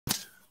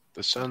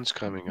The sun's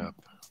coming up.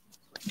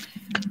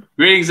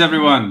 Greetings,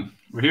 everyone.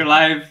 We're here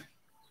live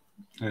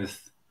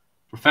with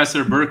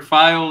Professor Burke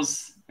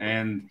Files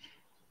and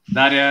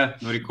Daria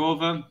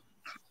Norikova.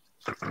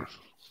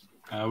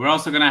 We're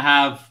also going to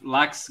have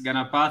Laks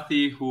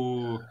Ganapathi,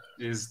 who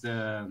is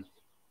the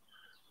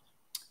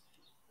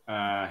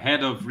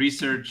head of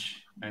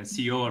research,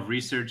 CEO of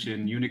research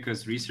in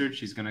Unicus Research.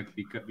 He's going to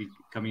be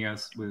coming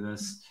with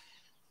us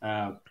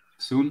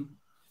soon.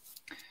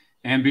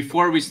 And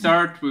before we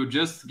start, we'll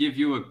just give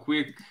you a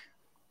quick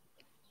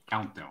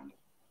countdown.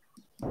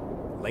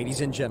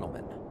 Ladies and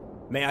gentlemen,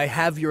 may I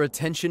have your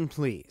attention,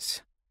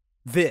 please?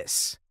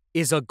 This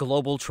is a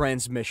global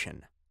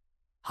transmission.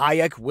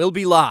 Hayek will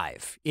be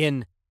live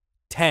in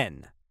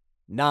 10,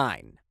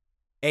 9,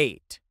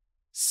 8,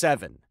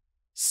 7,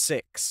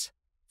 6,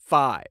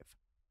 5,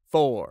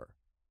 4,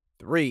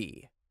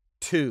 3,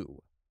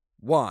 2,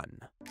 1.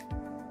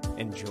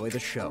 Enjoy the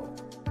show.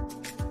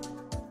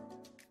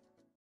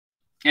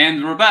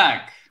 And we're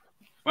back.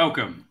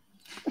 Welcome.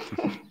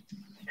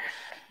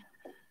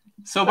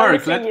 So,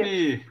 Burke, let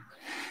me...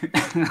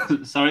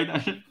 Sorry,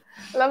 Dasha?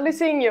 Lovely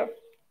seeing you.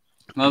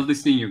 Lovely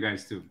seeing you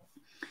guys, too.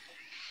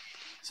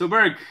 So,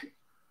 Burke,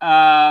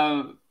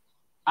 I'm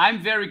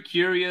very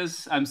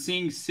curious. I'm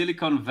seeing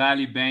Silicon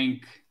Valley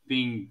Bank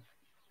being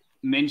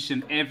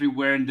mentioned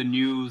everywhere in the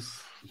news,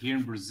 here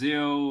in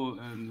Brazil,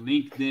 and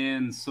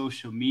LinkedIn,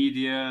 social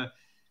media.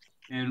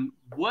 And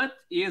what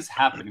is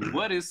happening?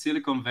 What is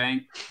Silicon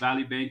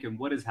Valley Bank, and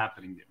what is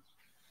happening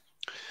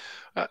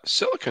there?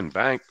 Silicon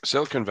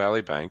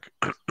Valley Bank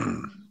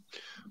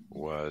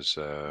was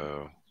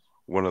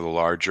one of the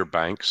larger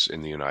banks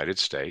in the United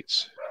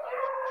States.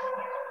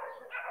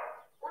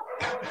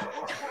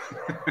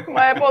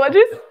 My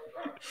apologies.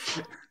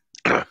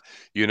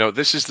 You know,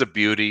 this is the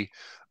beauty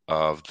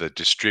of the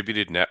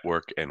distributed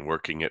network and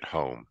working at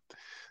home.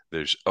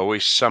 There's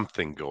always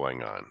something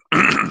going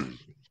on.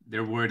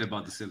 They're worried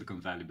about the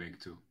Silicon Valley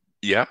Bank, too.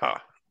 Yeah.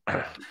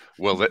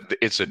 Well,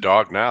 it's a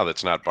dog now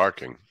that's not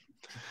barking.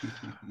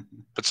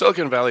 But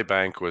Silicon Valley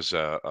Bank was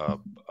a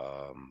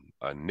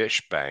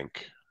niche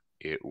bank.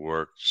 It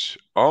worked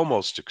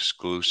almost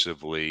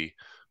exclusively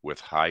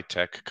with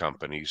high-tech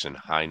companies and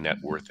high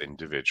net worth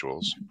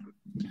individuals.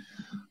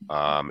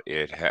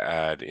 It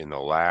had, in the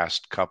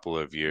last couple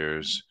of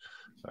years,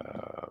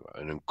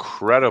 an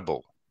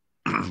incredible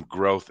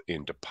growth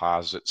in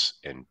deposits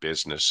and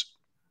business.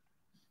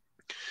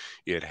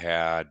 It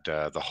had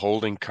the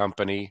holding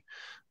company.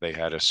 They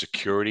had a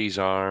securities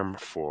arm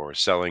for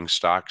selling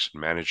stocks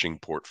and managing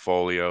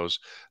portfolios.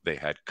 They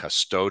had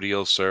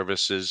custodial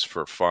services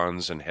for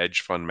funds and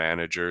hedge fund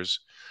managers.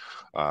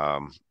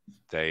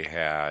 They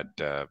had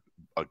a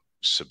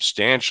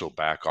substantial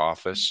back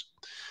office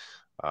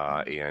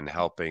in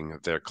helping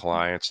their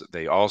clients.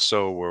 They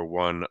also were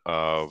one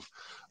of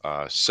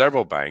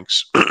several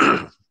banks,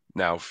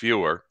 now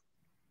fewer,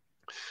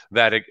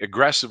 that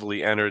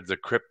aggressively entered the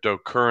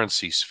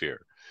cryptocurrency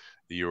sphere.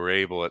 You were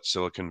able at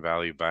Silicon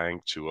Valley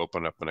Bank to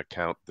open up an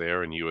account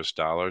there in US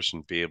dollars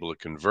and be able to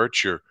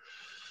convert your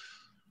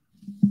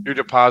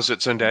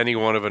deposits into any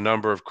one of a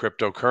number of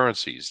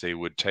cryptocurrencies. They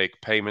would take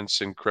payments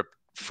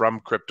from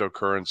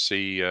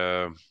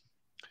cryptocurrency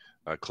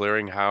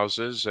clearing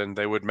houses, and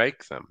they would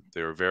make them.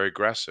 They were very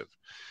aggressive.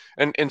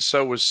 And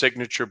so was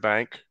Signature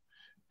Bank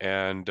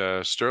and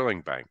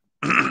Sterling Bank.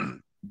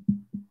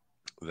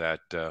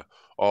 That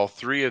all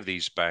three of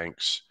these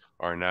banks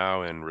are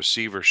now in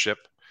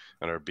receivership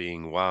and are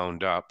being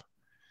wound up.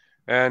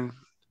 And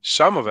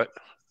some of it,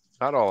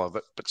 not all of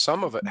it, but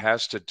some of it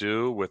has to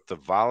do with the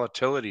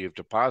volatility of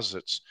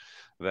deposits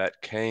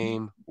that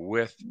came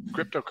with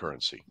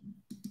cryptocurrency.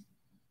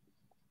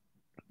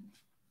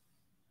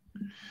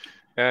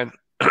 And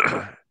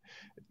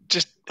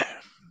just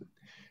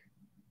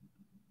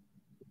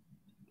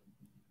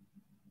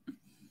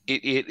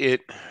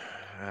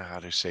how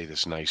do I say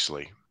this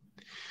nicely?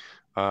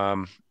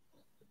 The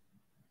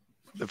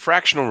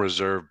fractional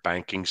reserve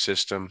banking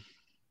system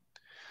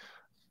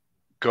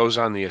goes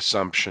on the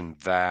assumption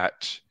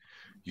that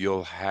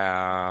you'll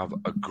have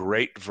a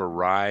great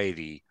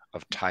variety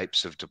of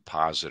types of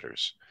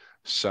depositors.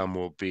 Some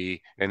will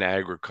be in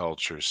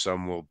agriculture,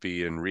 some will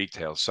be in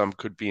retail, some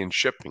could be in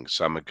shipping,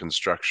 some in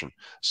construction,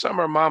 some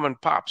are mom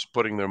and pops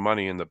putting their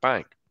money in the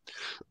bank.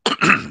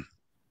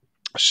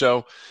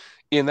 So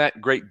in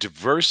that great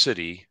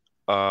diversity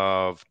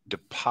of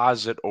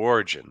deposit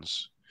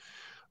origins,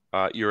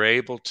 you're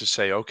able to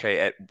say, okay,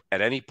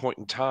 at any point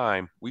in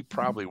time, we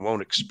probably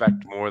won't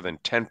expect more than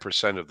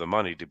 10% of the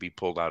money to be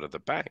pulled out of the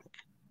bank.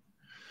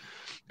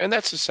 And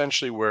that's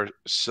essentially where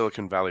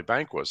Silicon Valley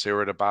Bank was. They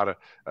were at about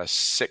a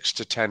 6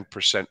 to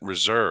 10%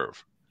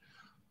 reserve.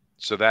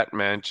 So that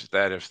meant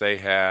that if they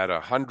had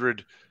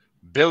 $100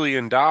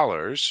 billion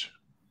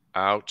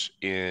out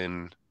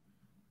in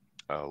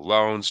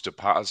loans,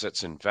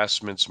 deposits,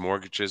 investments,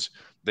 mortgages,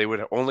 they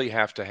would only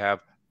have to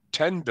have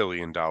 $10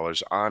 billion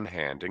on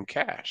hand in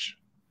cash.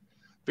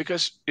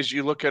 Because as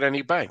you look at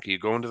any bank, you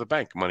go into the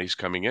bank, money's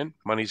coming in,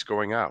 money's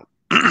going out.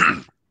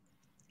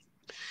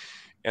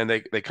 And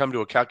they come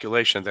to a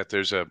calculation that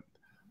there's a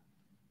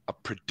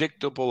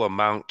predictable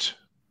amount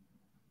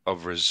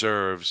of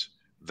reserves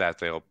that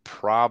they'll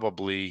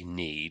probably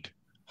need,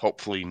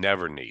 hopefully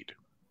never need.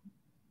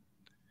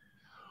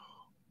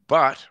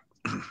 But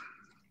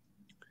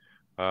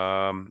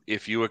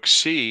if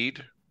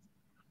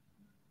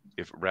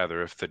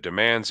the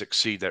demands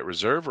exceed that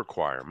reserve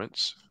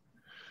requirements,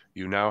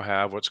 you now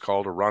have what's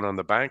called a run on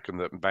the bank, and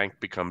the bank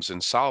becomes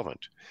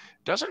insolvent.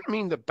 Doesn't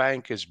mean the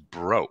bank is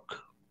broke.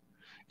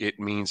 It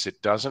means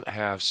it doesn't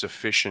have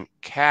sufficient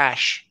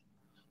cash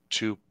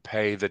to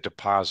pay the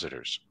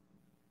depositors.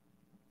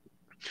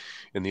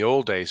 In the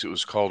old days, it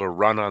was called a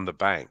run on the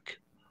bank.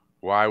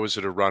 Why was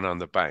it a run on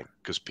the bank?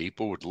 Because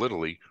people would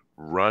literally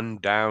run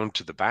down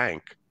to the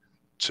bank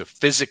to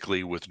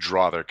physically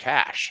withdraw their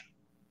cash.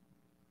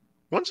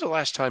 When's the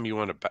last time you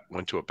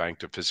went to a bank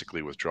to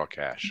physically withdraw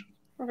cash?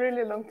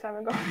 Really long time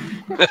ago.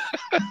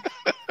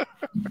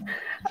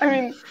 I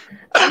mean,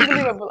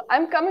 unbelievable.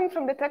 I'm coming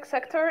from the tech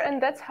sector,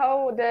 and that's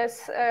how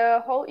this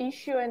whole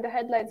issue and the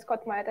headlines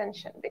caught my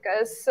attention.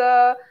 Because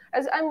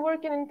as I'm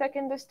working in tech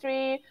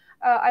industry,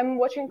 I'm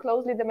watching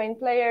closely the main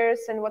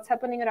players and what's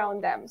happening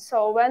around them.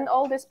 So when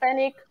all this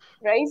panic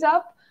raised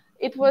up,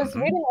 it was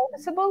really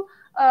noticeable.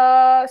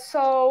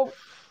 So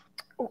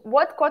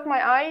what caught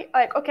my eye,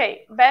 like,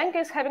 okay, bank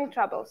is having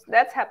troubles.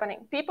 That's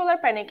happening. People are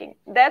panicking.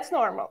 That's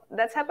normal.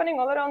 That's happening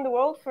all around the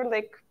world for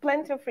like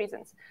plenty of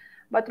reasons.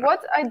 But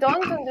what I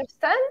don't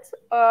understand,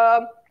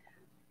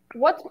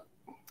 what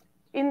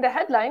in the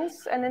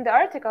headlines and in the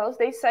articles,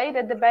 they say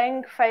that the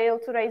bank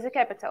failed to raise the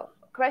capital.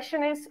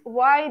 Question is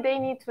why they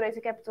need to raise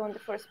the capital in the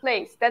first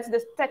place. That's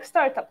the tech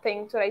startup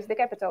thing to raise the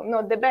capital,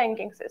 not the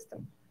banking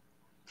system.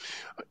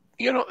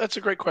 You know, that's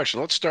a great question.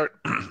 Let's start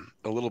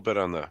a little bit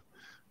on the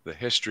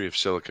history of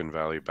Silicon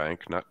Valley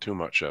Bank, not too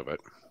much of it.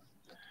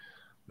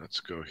 Let's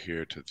go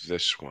here to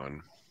this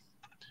one,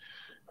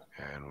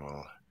 and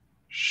we'll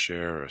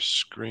share a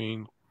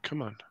screen.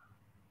 Come on.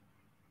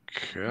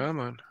 Come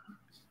on.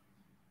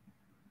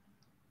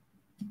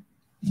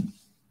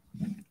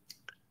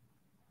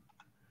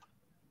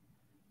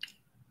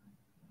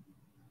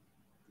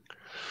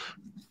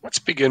 Let's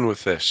begin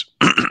with this.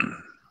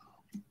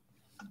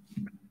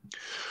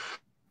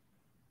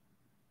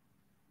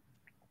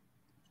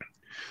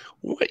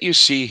 What you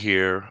see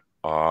here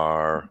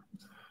are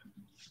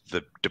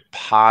the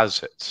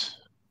deposits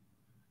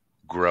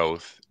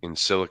growth in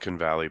Silicon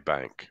Valley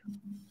Bank.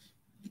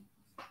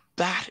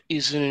 That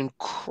is an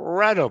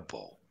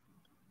incredible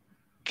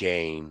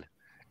gain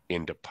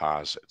in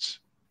deposits.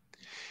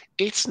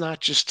 It's not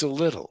just a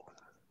little.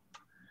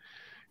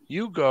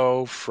 You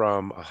go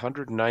from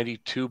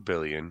 192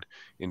 billion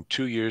in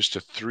 2 years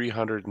to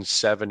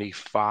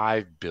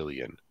 375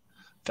 billion.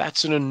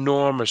 That's an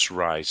enormous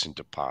rise in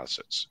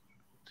deposits.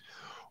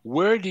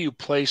 Where do you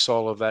place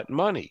all of that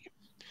money?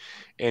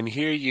 And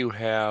here you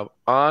have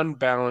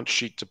on-balance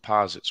sheet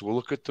deposits. We'll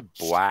look at the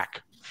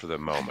black for the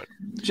moment.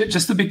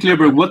 Just to be clear,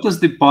 Burke, what does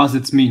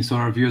deposits mean so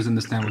our viewers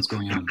understand what's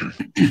going on?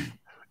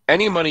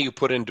 Any money you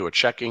put into a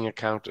checking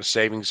account, a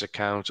savings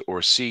account, or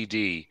a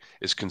CD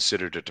is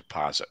considered a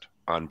deposit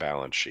on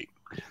balance sheet.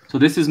 So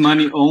this is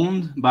money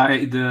owned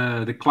by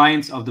the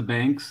clients of the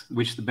banks,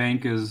 which the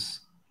bank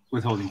is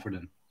withholding for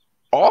them.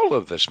 All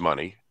of this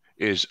money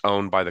is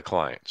owned by the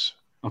clients.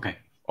 Okay.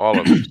 All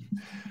of it.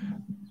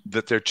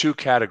 That there are two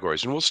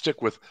categories, and we'll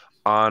stick with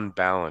on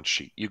balance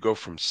sheet. You go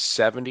from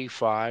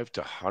 75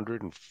 to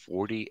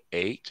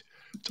 148,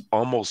 it's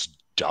almost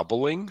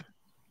doubling.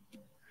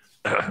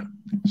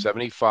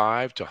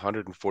 75 to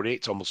 148,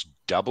 it's almost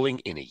doubling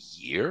in a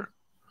year.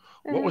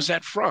 What was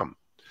that from?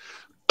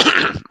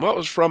 Well, it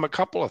was from a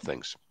couple of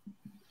things.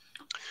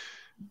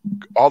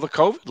 All the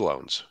COVID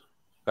loans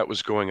that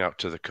was going out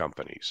to the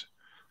companies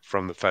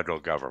from the federal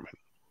government.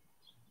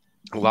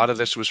 A lot of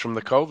this was from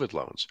the COVID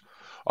loans.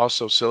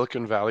 Also,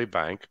 Silicon Valley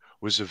Bank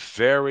was a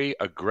very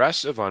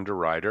aggressive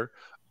underwriter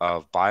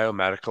of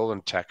biomedical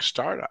and tech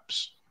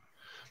startups.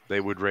 They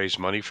would raise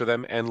money for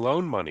them and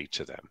loan money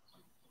to them.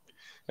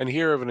 And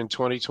here, even in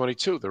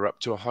 2022, they're up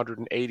to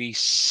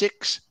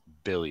 186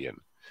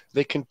 billion.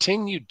 They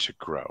continued to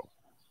grow.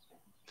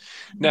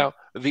 Now,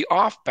 the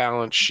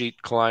off-balance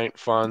sheet client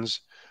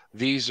funds,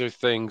 these are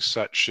things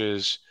such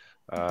as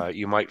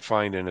you might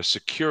find in a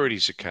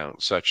securities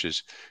account, such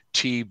as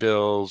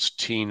T-bills,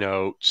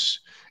 T-notes,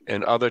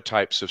 and other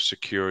types of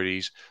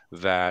securities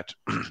that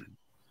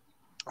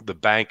the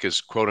bank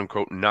is, quote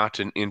unquote, not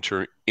an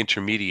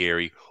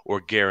intermediary or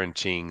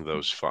guaranteeing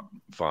those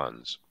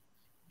funds.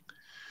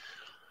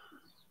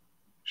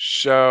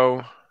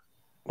 So,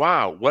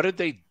 wow, what did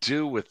they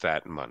do with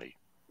that money?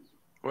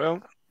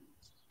 Well,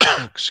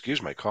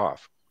 excuse my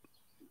cough.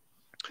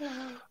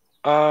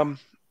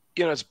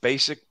 It's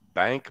basic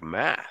bank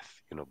math.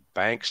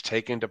 Banks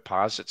take in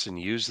deposits and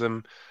use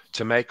them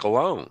to make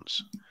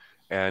loans.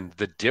 And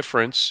the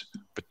difference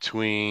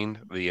between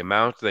the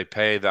amount they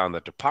pay on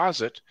the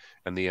deposit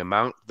and the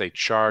amount they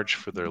charge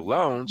for their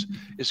loans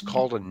is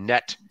called a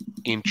net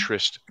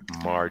interest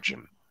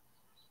margin.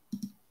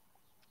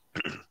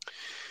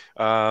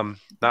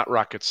 Not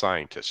rocket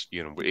scientists.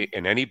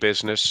 In any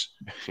business,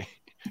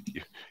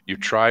 You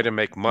try to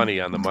make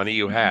money on the money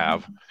you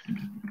have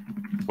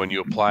when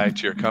you apply it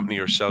to your company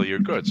or sell your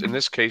goods. In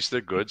this case, their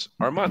goods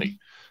are money.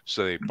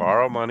 So they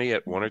borrow money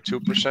at 1 or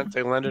 2%.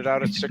 They lend it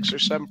out at 6 or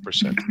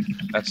 7%.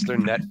 That's their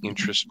net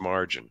interest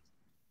margin.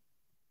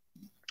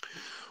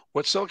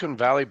 What Silicon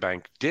Valley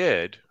Bank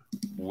did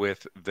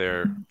with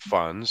their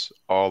funds,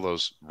 all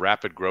those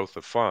rapid growth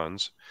of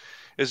funds,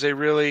 is they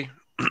really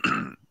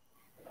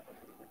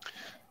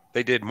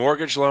they did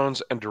mortgage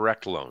loans and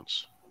direct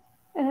loans,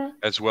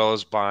 as well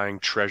as buying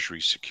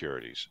treasury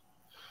securities.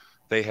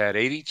 They had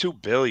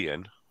 $82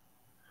 billion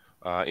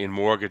in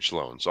mortgage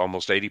loans.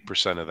 Almost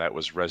 80% of that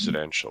was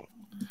residential.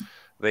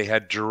 They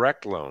had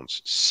direct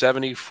loans,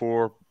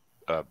 $74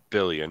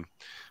 billion.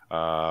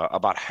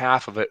 About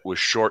half of it was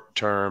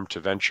short-term to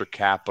venture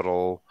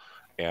capital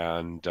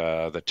and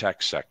the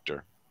tech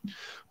sector.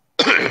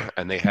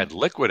 And they had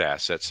liquid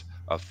assets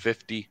of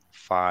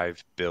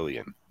 $55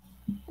 billion.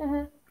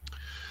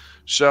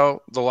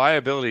 So the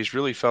liabilities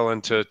really fell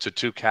into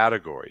two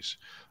categories.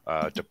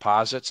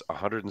 Deposits,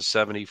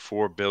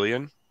 $174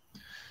 billion,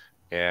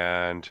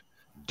 and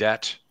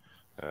debt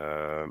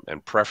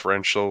and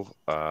preferential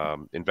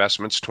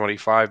investments,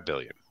 $25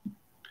 billion.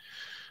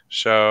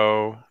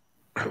 So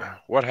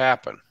what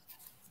happened?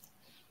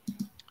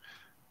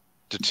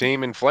 To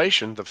tame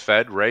inflation, the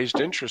Fed raised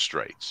interest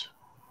rates.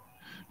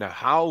 Now,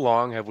 how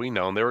long have we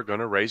known they were going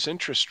to raise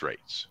interest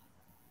rates?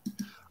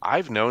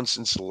 I've known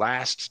since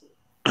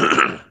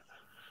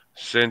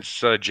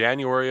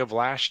January of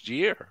last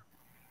year.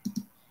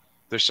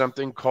 There's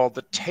something called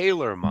the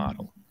Taylor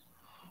model,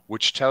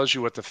 which tells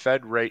you what the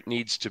Fed rate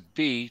needs to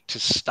be to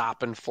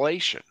stop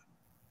inflation.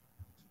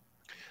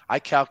 I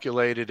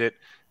calculated it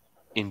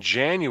in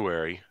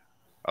January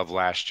of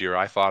last year.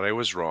 I thought I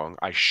was wrong.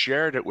 I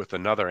shared it with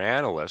another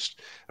analyst,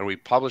 and we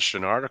published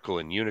an article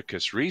in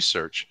Unicus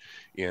Research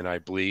in, I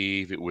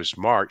believe it was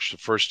March, the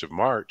 1st of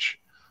March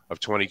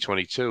of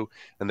 2022.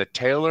 And the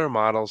Taylor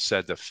model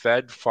said the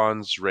Fed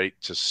funds rate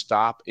to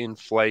stop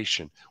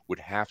inflation would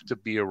have to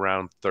be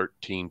around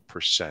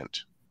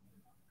 13%.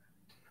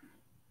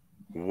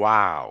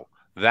 Wow.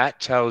 That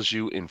tells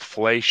you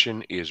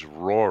inflation is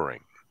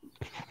roaring.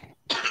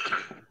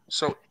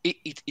 So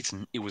it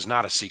was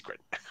not a secret.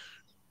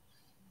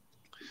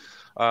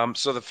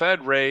 So the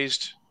Fed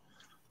raised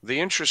the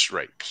interest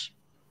rates.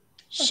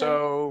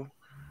 So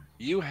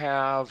you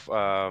have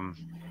a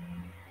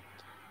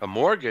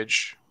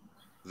mortgage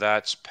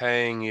that's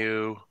paying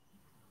you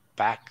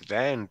back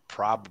then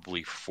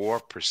probably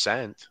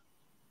 4%.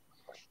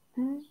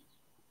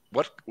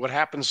 What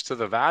happens to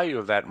the value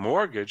of that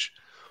mortgage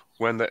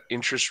when the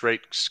interest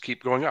rates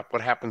keep going up?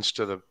 What happens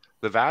to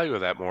the value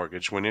of that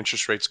mortgage when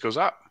interest rates goes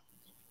up?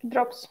 It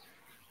drops.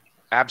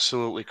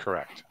 Absolutely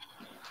correct.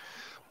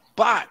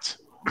 But,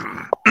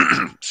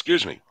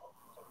 excuse me,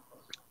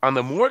 on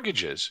the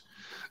mortgages,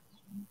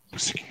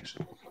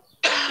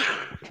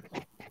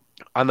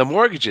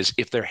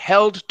 if they're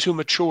held to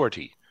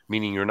maturity,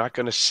 meaning you're not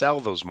going to sell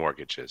those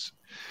mortgages,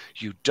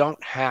 you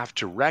don't have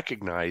to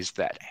recognize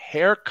that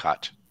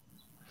haircut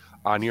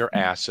on your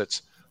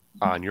assets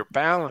on your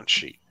balance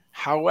sheet.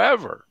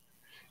 However,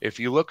 if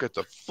you look at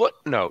the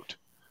footnote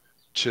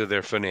to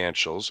their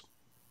financials,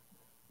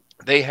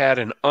 they had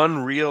an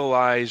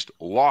unrealized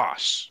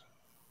loss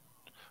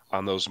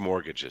on those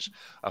mortgages,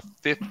 a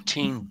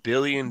 $15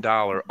 billion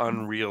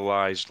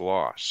unrealized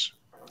loss.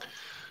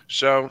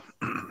 So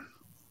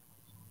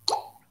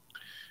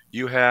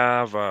you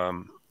have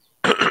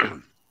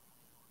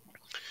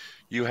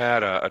you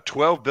had a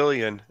 $12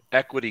 billion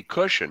equity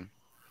cushion.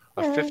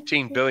 A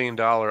 $15 billion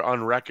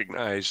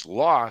unrecognized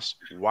loss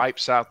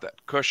wipes out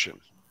that cushion.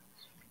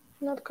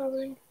 Not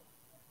covering.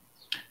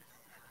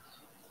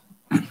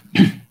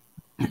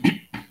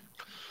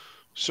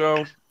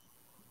 So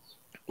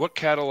what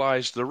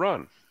catalyzed the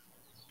run?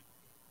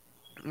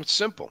 It's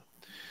simple.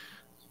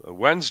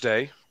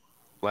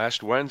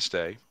 Last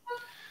Wednesday,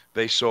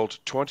 they sold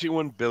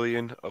 $21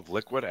 billion of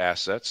liquid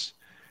assets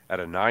at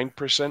a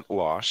 9%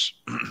 loss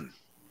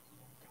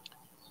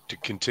to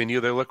continue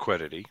their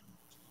liquidity.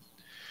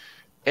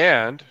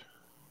 And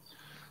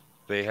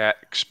they had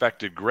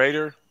expected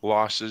greater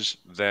losses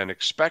than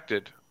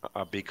expected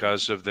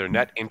because of their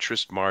net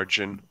interest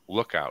margin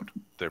lookout.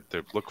 They're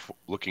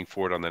looking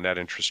forward on the net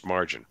interest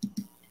margin.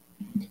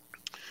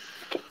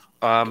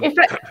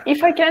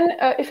 If I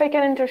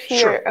can interfere,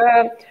 sure.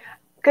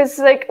 Because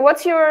like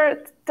what you're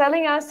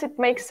telling us, it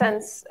makes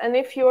sense. And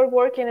if you're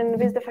working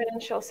with the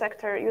financial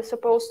sector, you're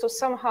supposed to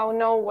somehow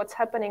know what's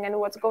happening and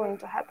what's going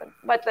to happen.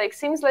 But like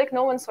seems like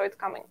no one saw it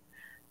coming.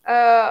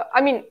 I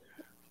mean,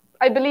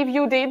 I believe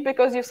you did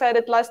because you said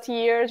it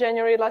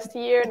January last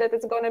year, that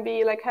it's going to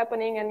be like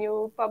happening, and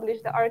you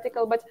published the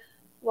article. But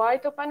why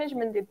top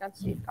management did not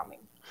see it coming?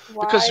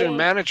 Why? Because their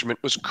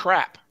management was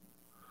crap.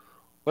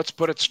 Let's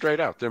put it straight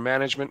out. Their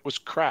management was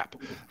crap.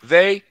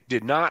 They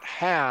did not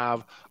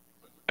have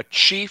a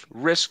chief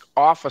risk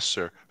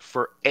officer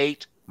for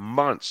 8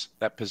 months.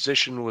 That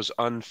position was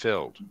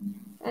unfilled.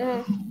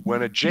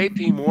 When a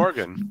JP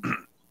Morgan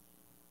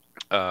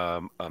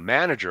a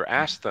manager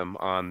asked them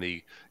on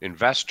the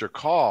investor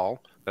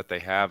call that they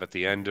have at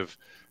the end of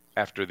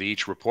after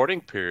each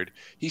reporting period.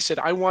 He said,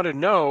 I want to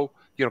know,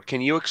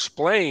 can you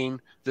explain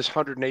this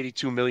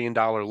 $182 million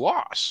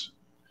loss?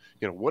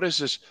 What is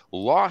this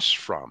loss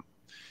from?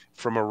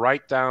 From a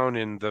write down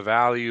in the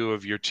value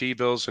of your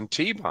T-bills and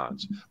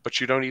T-bonds, but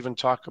you don't even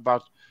talk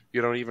about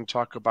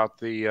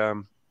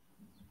the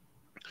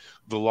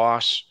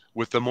loss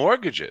with the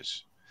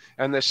mortgages.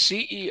 And the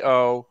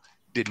CEO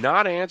did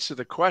not answer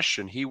the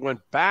question. He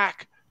went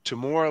back to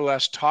more or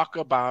less talk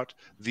about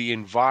the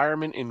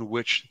environment in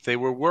which they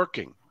were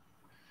working.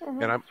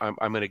 Mm-hmm. And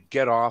I'm going to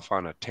get off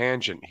on a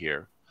tangent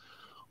here,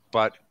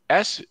 but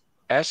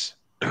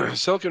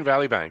Silicon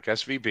Valley Bank,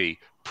 SVB,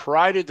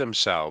 prided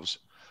themselves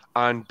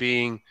on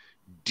being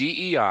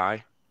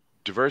DEI,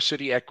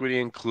 diversity, equity,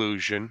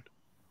 inclusion,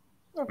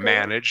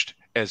 managed,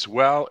 as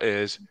well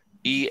as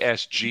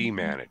ESG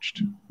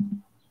managed.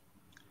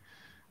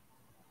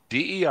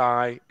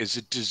 DEI is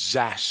a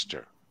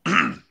disaster,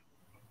 an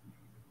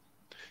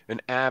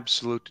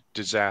absolute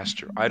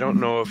disaster. I don't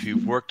know if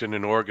you've worked in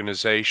an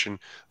organization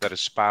that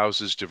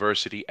espouses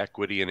diversity,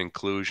 equity, and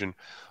inclusion,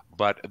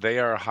 but they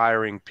are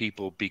hiring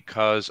people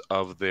because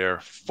of their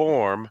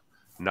form,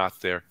 not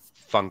their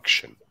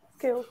function.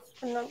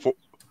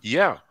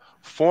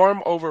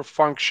 Form over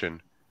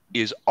function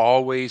is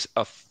always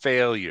a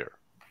failure.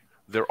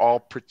 They're all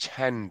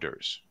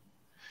pretenders.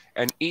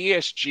 And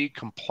ESG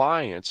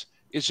compliance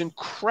is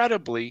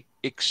incredibly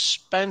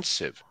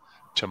expensive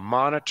to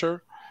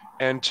monitor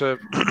and to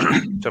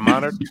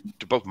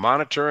both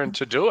monitor and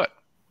to do it.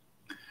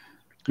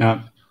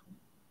 Yeah.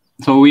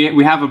 So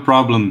we have a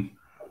problem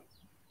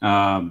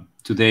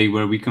today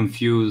where we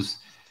confuse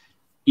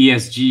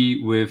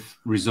ESG with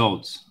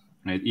results,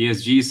 right?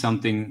 ESG is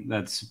something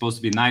that's supposed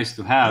to be nice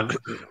to have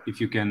if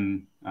you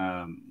can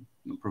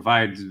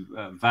provide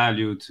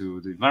value to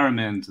the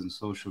environment and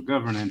social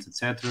governance,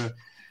 etc.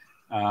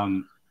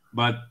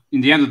 But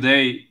in the end of the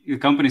day, the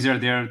companies are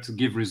there to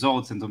give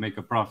results and to make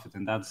a profit,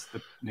 and that's the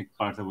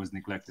part that was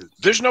neglected.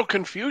 There's no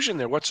confusion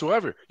there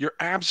whatsoever. You're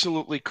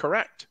absolutely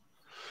correct.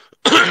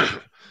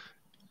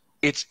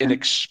 It's an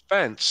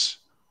expense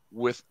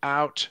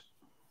without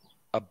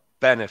a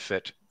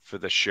benefit for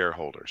the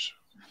shareholders.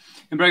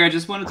 And Burke, I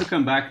just wanted to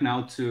come back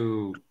now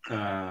to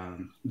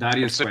Daria's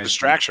question. It's a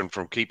distraction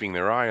from keeping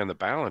their eye on the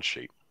balance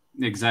sheet.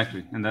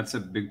 Exactly, and that's a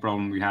big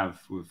problem we have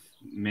with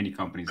many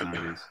companies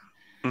nowadays.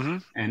 Mm-hmm.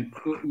 And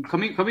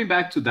coming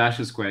back to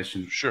Dash's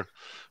question, sure.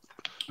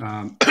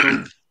 So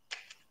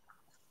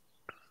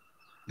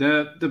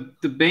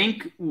the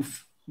bank,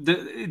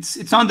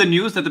 it's on the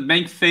news that the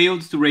bank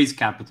failed to raise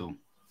capital.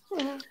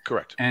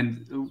 Correct.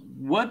 And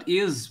what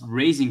is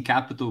raising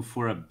capital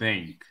for a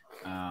bank?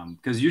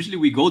 Because usually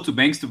we go to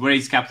banks to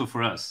raise capital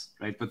for us,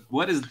 right? But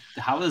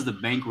how does the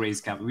bank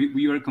raise capital?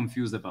 We are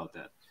confused about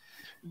that.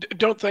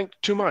 Don't think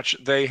too much.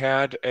 They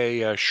had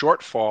a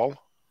shortfall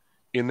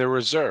in their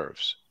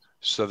reserves.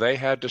 So they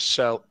had to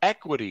sell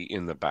equity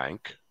in the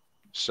bank,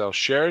 sell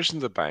shares in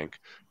the bank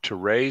to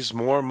raise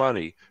more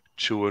money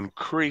to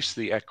increase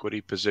the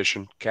equity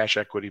position, cash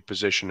equity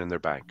position in their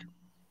bank.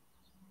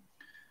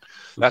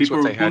 So that's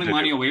what they had to do. People were pulling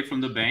money away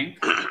from the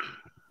bank,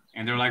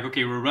 and they're like,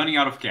 okay, we're running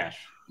out of cash.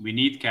 We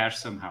need cash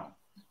somehow.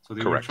 So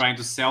they were trying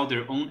to sell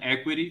their own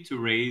equity to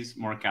raise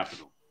more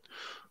capital.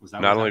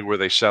 Not only were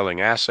they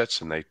selling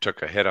assets and they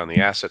took a hit on the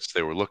assets,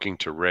 they were looking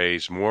to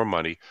raise more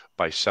money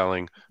by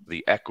selling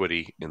the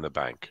equity in the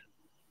bank.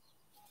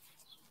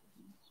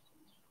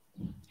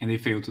 And they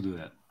failed to do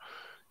that.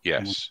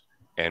 Yes.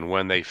 And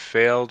when they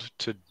failed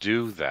to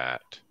do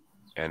that,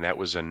 and that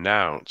was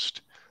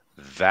announced,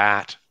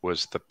 that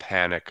was the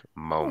panic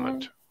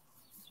moment.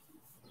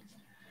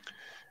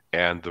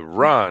 And the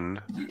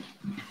run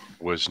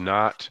was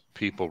not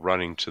people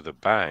running to the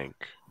bank.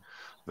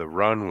 The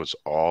run was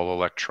all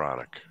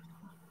electronic.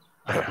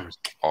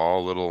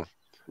 All little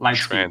light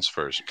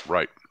transfers. Speed.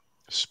 Right.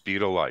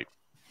 Speed of light.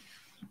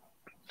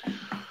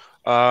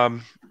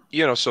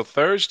 So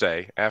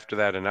Thursday, after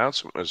that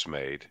announcement was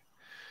made,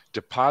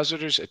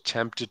 depositors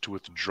attempted to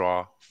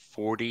withdraw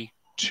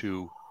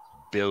 $42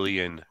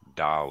 billion.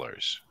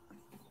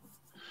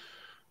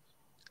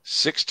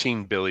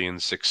 $16 billion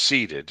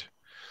succeeded,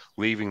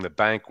 leaving the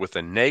bank with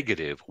a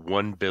negative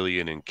 $1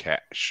 billion in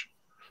cash.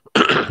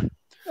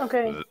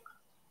 Okay.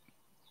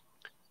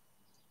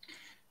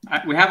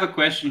 We have a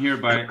question here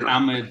by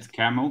Ahmed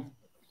Kamel.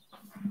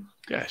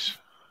 Yes.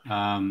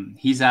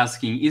 He's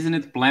asking, isn't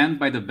it planned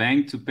by the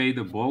bank to pay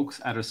the bulks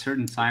at a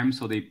certain time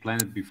so they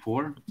planned it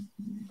before?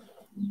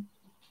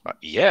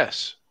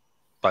 Yes,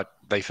 but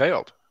they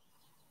failed.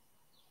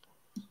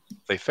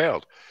 They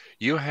failed.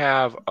 You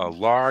have a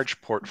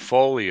large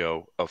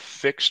portfolio of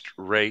fixed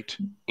rate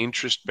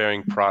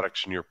interest-bearing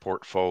products in your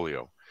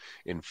portfolio.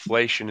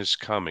 Inflation is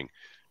coming.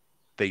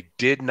 They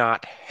did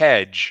not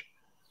hedge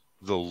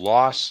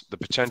the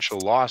potential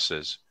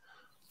losses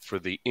for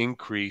the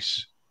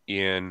increase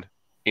in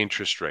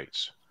interest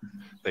rates.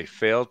 They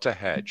failed to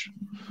hedge.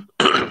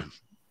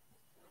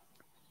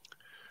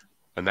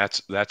 And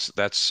that's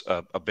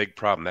a big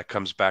problem. That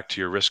comes back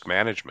to your risk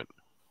management.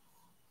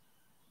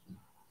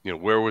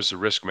 Where was the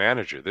risk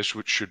manager? This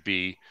should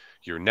be,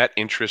 your net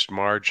interest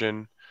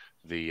margin,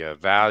 the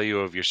value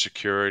of your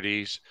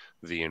securities,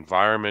 the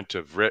environment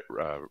of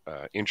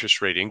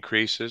interest rate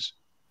increases,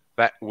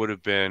 that would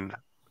have been,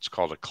 it's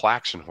called a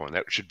klaxon horn.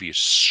 That should be a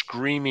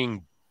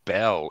screaming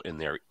bell in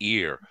their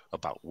ear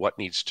about what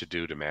needs to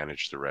do to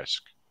manage the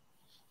risk.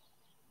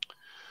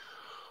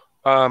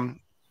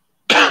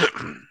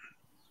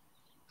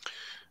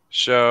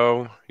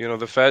 So,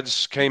 the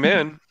Feds came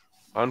in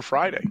on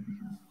Friday,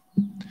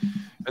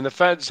 and the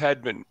Feds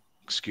had been,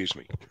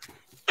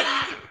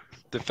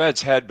 the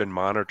Feds had been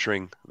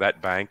monitoring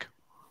that bank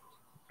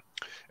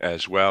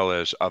as well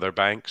as other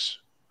banks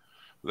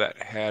that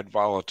had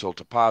volatile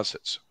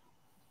deposits.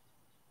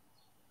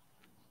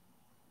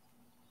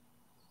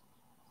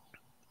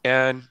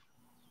 And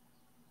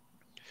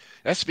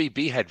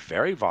SVB had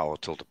very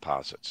volatile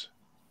deposits.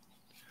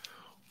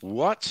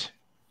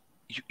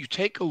 You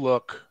take a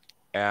look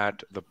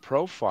at the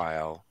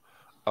profile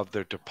of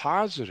their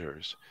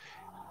depositors,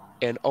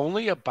 and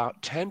only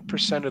about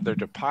 10% of their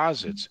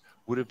deposits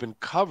would have been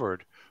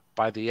covered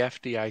by the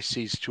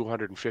FDIC's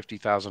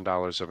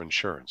 $250,000 of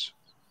insurance.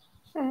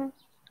 Mm-hmm.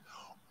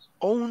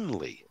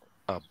 Only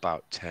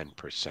about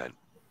 10%.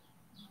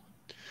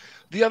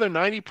 The other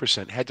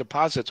 90% had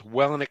deposits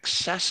well in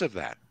excess of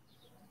that.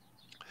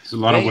 There's a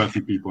lot of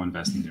wealthy people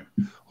investing there.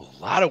 A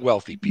lot of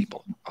wealthy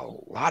people, a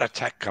lot of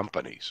tech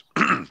companies.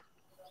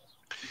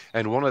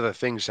 And one of the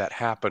things that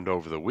happened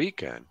over the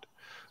weekend,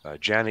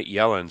 Janet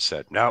Yellen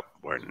said, nope,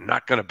 we're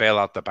not going to bail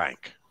out the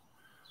bank.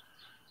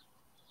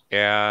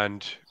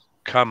 And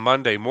come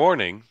Monday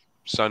morning,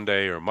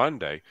 Sunday or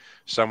Monday,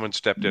 someone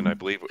stepped in. I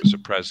believe it was the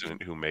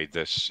president who made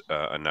this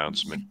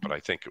announcement, but I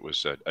think it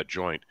was a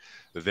joint.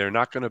 They're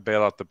not going to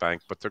bail out the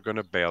bank, but they're going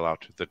to bail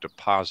out the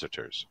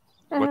depositors.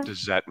 Mm-hmm. What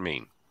does that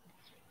mean?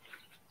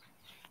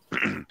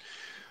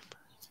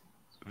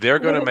 They're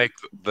going to make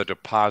the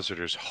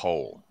depositors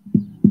whole.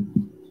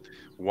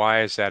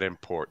 Why is that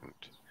important?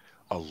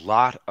 A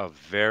lot of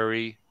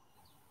very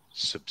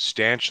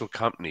substantial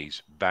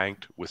companies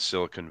banked with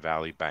Silicon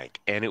Valley Bank,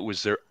 and it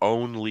was their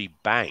only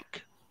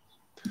bank.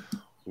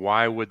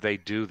 Why would they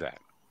do that?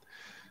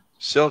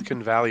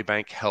 Silicon Valley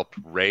Bank helped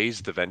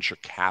raise the venture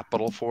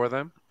capital for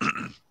them.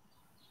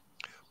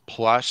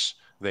 Plus,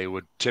 they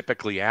would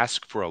typically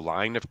ask for a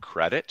line of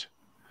credit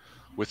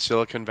with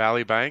Silicon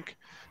Valley Bank.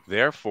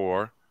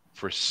 Therefore,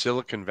 for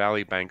Silicon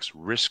Valley Bank's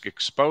risk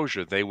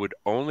exposure, they would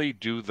only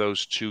do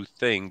those two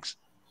things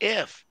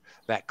if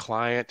that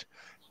client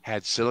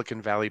had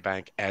Silicon Valley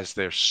Bank as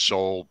their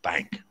sole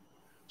bank,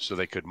 so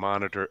they could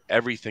monitor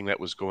everything that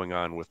was going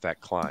on with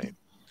that client.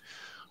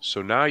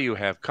 So now you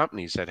have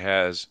companies that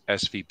has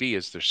SVB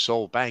as their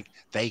sole bank.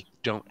 They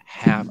don't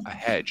have a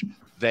hedge.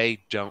 They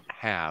don't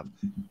have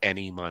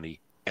any money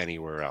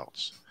anywhere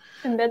else.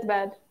 And that's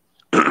bad.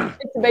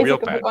 It's the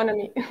basic of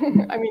economy.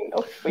 I mean,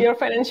 of your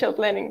financial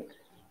planning.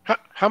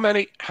 How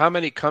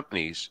many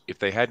companies, if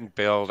they hadn't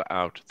bailed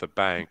out the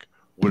bank,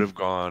 would have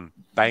gone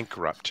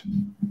bankrupt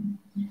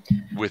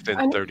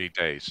within 30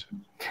 days?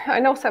 I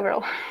know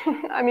several.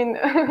 I mean,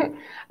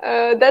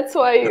 that's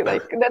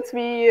why,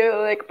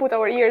 we put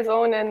our ears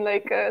on and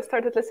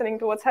started listening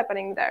to what's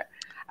happening there.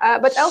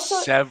 But also,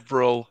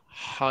 several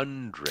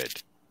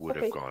hundred would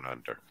have gone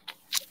under.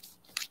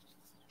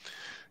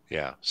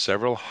 Yeah,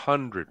 several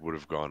hundred would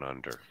have gone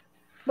under.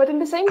 But in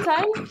the same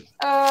time,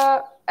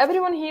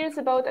 everyone hears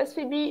about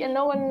SVB and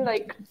no one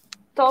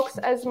talks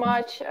as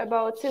much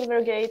about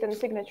Silvergate and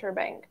Signature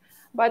Bank.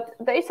 But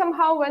they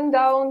somehow went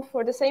down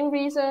for the same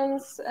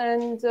reasons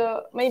and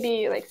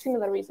maybe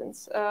similar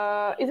reasons.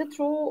 Is it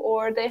true,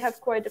 or they have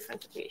quite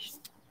different situation?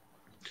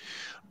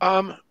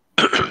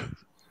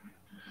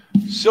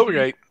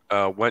 Silvergate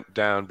went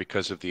down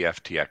because of the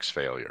FTX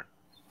failure.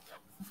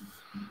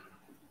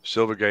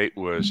 Silvergate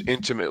was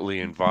intimately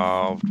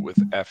involved with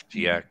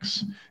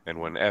FTX, and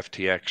when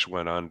FTX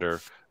went under,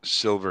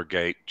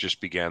 Silvergate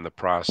just began the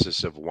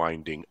process of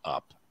winding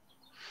up.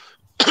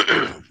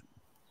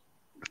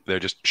 They're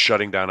just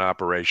shutting down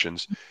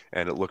operations,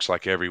 and it looks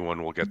like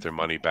everyone will get their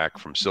money back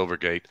from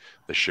Silvergate.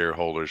 The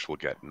shareholders will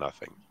get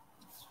nothing.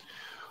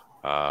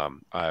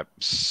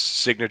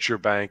 Signature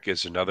Bank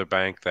is another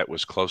bank that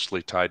was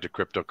closely tied to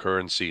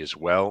cryptocurrency as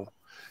well,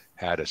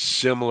 had a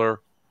similar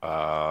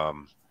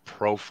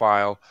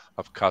profile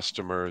of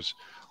customers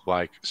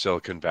like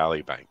Silicon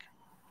Valley Bank.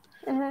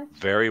 Mm-hmm.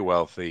 Very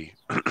wealthy,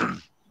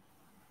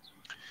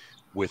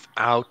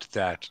 without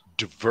that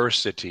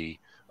diversity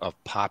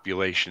of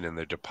population in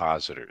their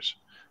depositors.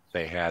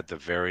 They had the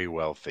very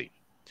wealthy.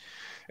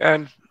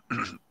 And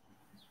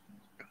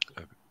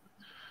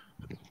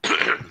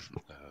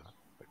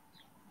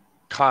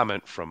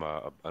comment from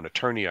an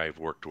attorney I've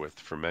worked with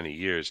for many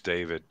years,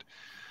 David,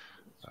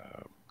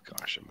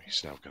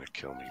 he's now going to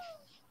kill me.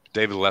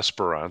 David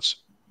L'Esperance.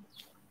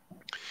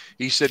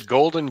 He said,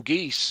 golden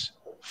geese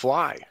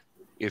fly.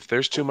 If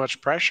there's too much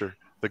pressure,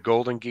 the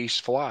golden geese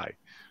fly.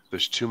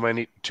 There's too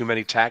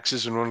many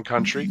taxes in one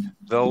country,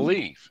 they'll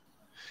leave.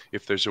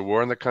 If there's a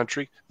war in the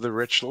country, the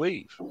rich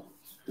leave.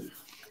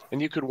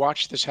 And you could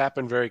watch this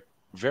happen very,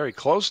 very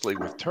closely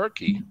with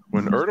Turkey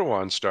when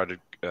Erdogan started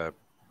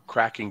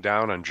cracking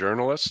down on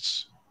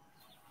journalists,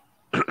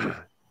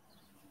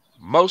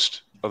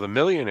 most of the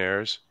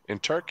millionaires in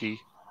Turkey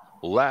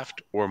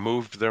left or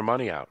moved their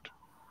money out.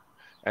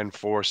 And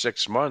for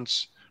 6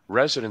 months,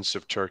 residents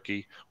of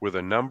Turkey were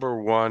the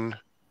 #1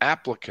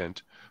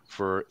 applicant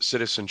for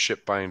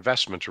citizenship by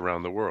investment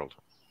around the world.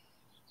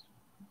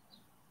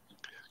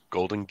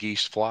 Golden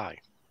geese fly.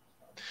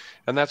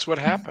 And that's what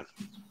happened.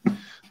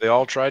 They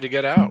all tried to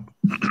get out.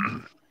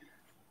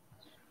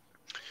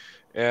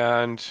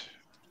 And,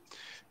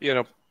 you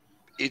know,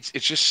 it's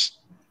just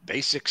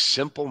basic,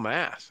 simple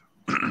math.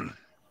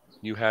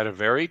 You had a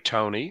very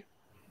Tony,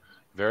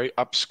 very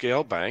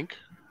upscale bank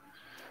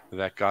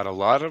that got a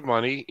lot of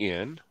money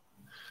in.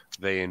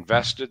 They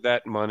invested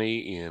that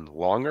money in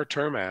longer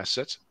term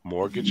assets,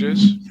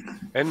 mortgages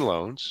and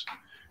loans,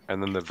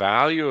 and then the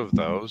value of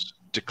those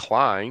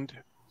declined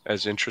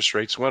as interest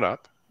rates went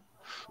up.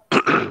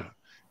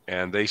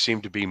 And they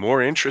seemed to be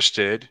more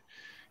interested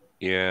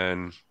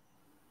in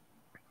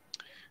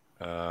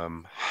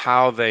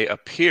how they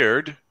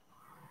appeared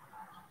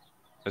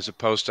as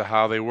opposed to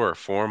how they were,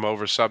 form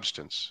over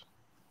substance.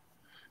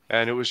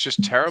 And it was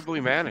just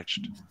terribly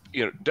managed.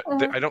 You know,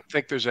 I don't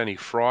think there's any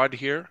fraud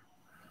here,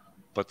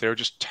 but they're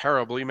just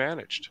terribly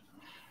managed.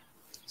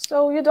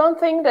 So you don't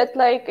think that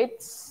like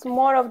it's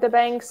more of the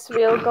banks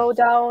will go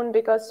down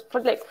because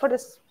for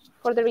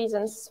the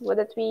reasons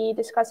that we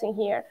discussing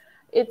here,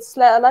 it's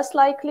less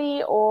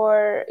likely,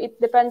 or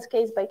it depends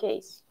case by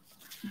case?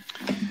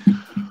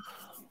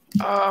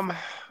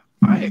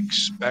 I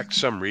expect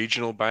some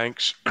regional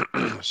banks,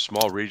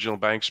 small regional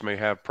banks may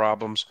have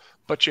problems,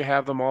 but you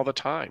have them all the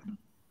time.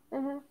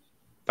 Mm-hmm.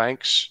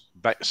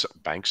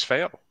 Banks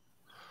fail.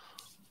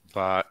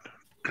 But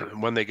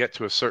when they get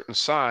to a certain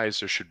size,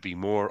 there should be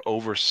more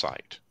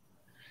oversight.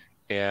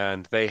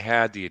 And they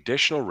had the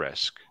additional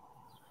risk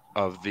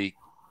of the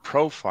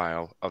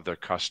profile of their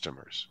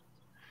customers.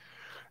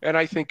 And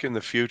I think in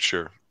the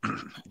future,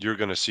 you're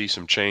going to see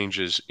some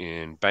changes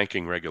in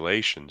banking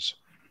regulations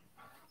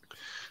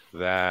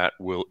that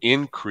will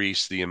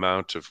increase the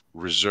amount of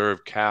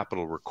reserve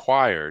capital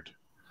required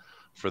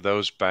for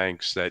those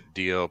banks that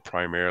deal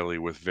primarily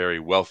with very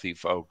wealthy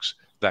folks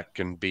that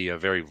can be a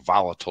very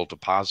volatile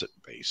deposit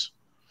base.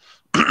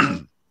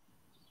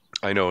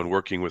 I know in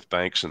working with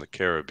banks in the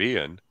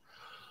Caribbean,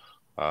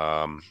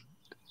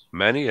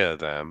 many of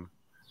them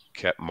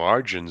kept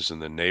margins in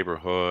the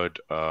neighborhood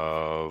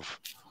of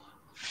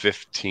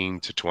 15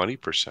 to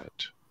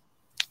 20%.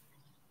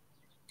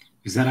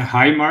 Is that a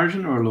high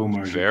margin or a low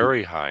margin?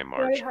 Very high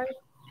margin. Very high.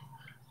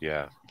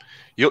 Yeah.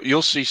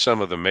 You'll see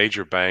some of the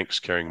major banks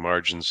carrying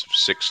margins of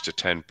 6 to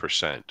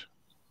 10%.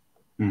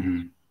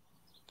 Mm-hmm.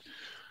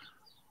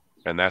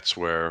 And that's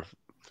where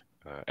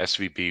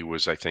SVB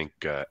was, I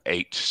think,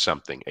 8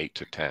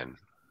 to 10.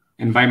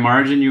 And by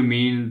margin, you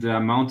mean the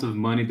amount of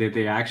money that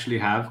they actually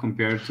have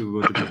compared to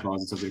what the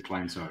deposits of their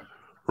clients are?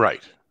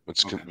 Right.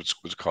 What's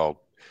called,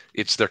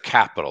 it's their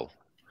capital.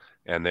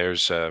 And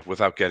there's,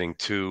 without getting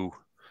too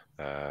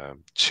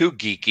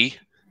geeky,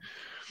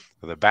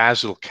 the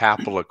Basel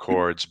Capital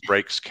Accords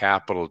breaks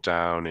capital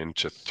down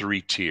into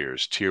 3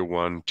 tiers: Tier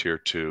 1, Tier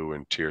 2,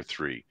 and Tier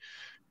 3.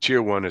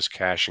 Tier 1 is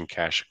cash and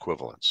cash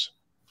equivalents.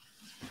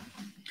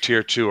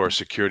 Tier 2 are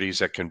securities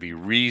that can be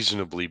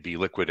reasonably be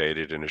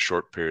liquidated in a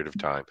short period of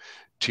time.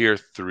 Tier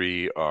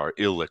 3 are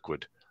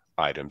illiquid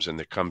items, and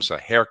there comes a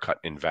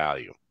haircut in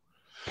value.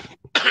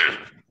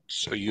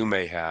 So you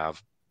may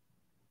have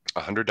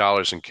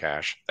 $100 in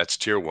cash. That's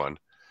Tier 1.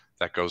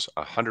 That goes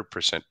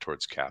 100%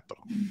 towards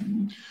capital.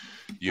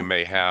 You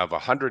may have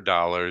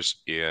 $100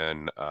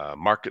 in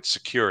market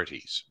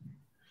securities.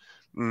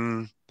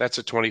 That's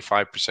a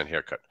 25%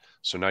 haircut.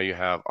 So now you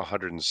have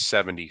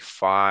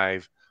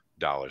 $175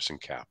 in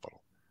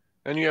capital.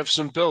 And you have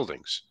some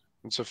buildings.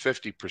 It's a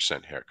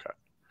 50% haircut.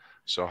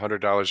 So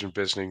 $100 in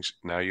business,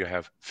 now you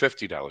have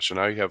 $50. So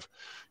now you have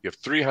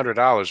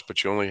 $300,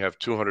 but you only have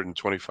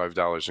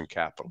 $225 in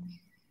capital.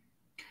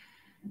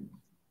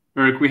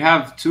 Burke, we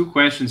have 2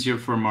 questions here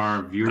from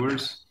our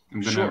viewers.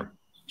 I'm going to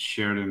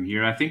share them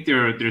here. I think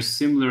they're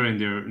similar in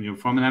their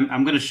form, and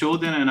I'm going to show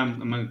them, and I'm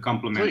going to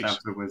complement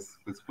after with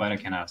what I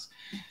can ask.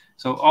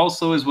 So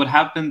also, is what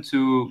happened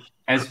to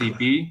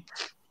SVB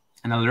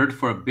an alert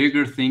for a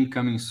bigger thing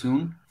coming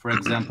soon? For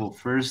example,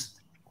 First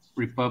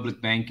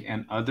Republic Bank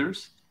and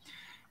others.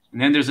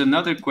 And then there's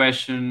another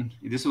question.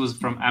 This was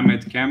from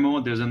Ahmed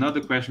Kamel. There's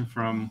another question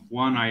from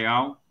Juan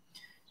Ayal.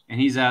 And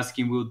he's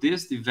asking, will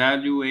this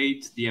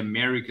devaluate the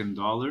American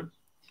dollar?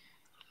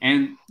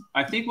 And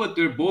I think what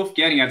they're both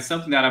getting at,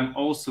 something that I'm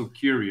also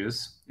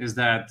curious, is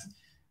that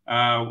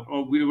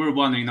we were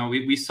wondering,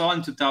 we saw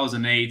in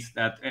 2008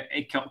 that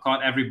it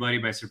caught everybody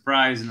by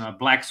surprise in a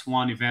black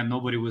swan event.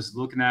 Nobody was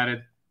looking at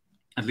it,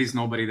 at least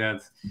nobody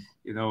that,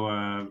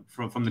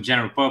 from the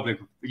general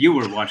public. You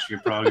were watching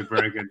it probably,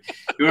 very good.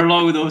 You were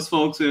along with those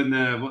folks in,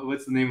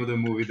 what's the name of the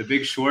movie? The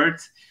Big Short,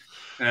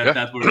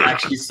 that were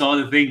actually saw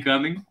the thing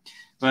coming.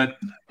 But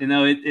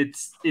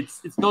it's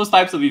those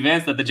types of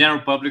events that the general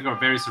public are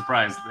very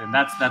surprised, and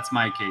that's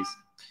my case.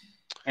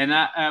 And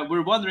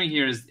we're wondering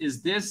here: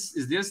 is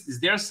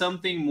there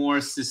something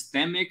more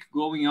systemic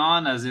going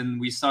on? As in,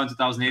 we saw in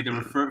 2008 there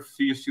were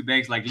few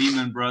banks like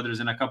Lehman Brothers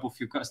and a couple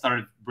few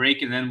started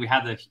breaking, and then we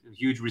had a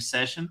huge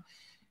recession.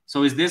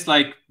 So is this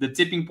like the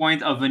tipping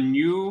point of a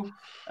new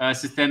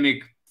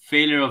systemic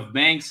failure of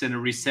banks and a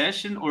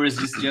recession, or is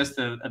this just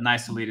an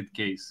isolated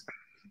case?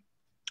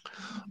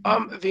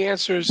 The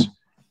answer is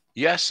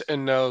yes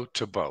and no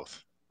to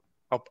both.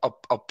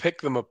 I'll pick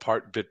them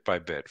apart bit by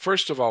bit.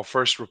 First of all,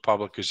 First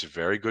Republic is a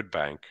very good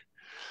bank.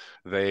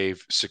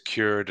 They've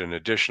secured an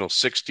additional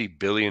 $60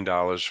 billion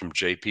from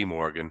JP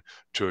Morgan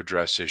to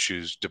address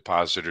issues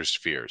depositors'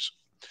 fears.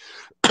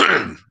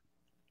 But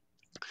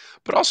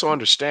also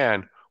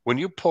understand, when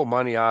you pull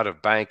money out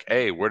of Bank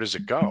A, where does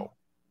it go?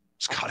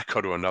 It's got to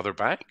go to another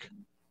bank.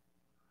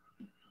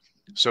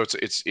 So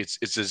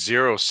it's a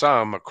zero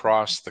sum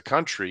across the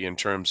country in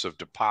terms of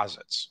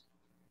deposits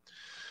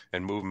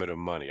and movement of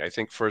money. I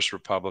think First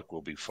Republic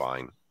will be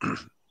fine.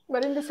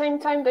 But in the same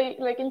time, they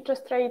like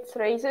interest rates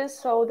raises,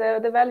 so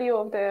the value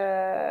of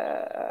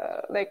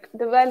the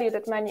the value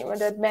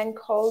that bank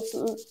holds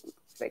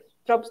like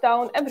drops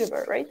down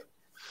everywhere, right?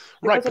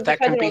 Right, but that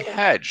can be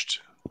hedged.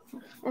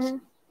 Mm-hmm.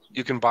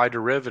 You can buy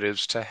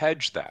derivatives to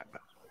hedge that.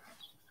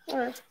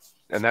 Right.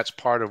 And that's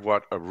part of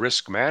what a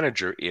risk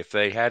manager, if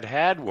they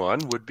had one,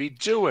 would be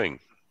doing.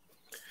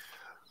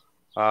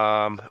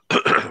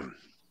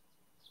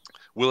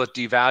 Will it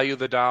devalue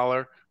the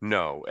dollar?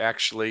 No.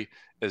 Actually,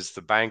 as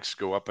the banks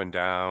go up and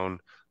down,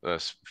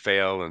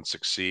 fail and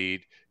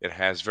succeed, it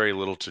has very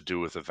little to do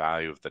with the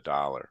value of the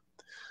dollar.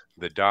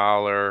 The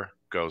dollar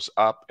goes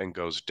up and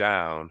goes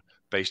down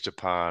based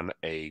upon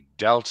a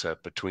delta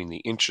between the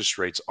interest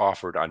rates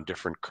offered on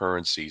different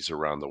currencies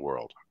around the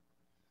world.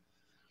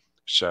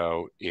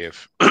 So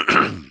if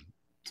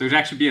so it'd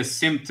actually be a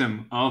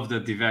symptom of the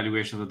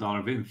devaluation of the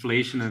dollar,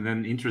 inflation, and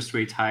then interest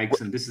rate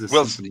hikes, and this is a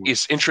symptom.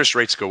 As interest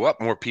rates go up,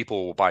 more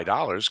people will buy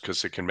dollars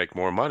because they can make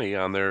more money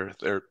on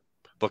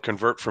they'll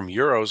convert from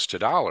euros to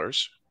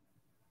dollars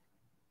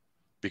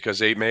because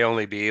they may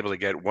only be able to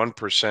get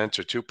 1%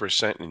 or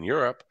 2% in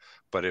Europe,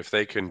 but if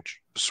they can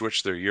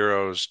switch their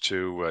euros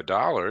to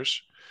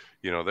dollars,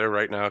 they're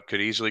right now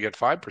could easily get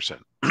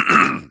 5%.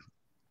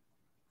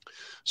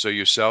 So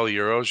you sell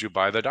euros, you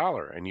buy the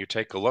dollar, and you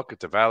take a look at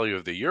the value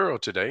of the euro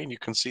today, and you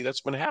can see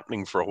that's been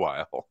happening for a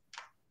while.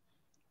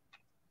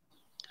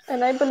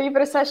 And I believe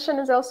recession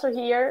is also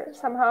here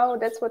somehow.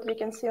 That's what we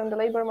can see on the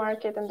labor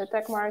market and the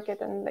tech market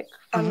and like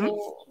funding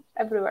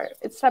everywhere.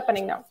 It's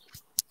happening now.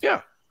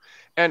 Yeah.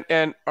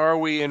 And are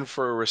we in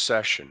for a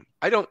recession?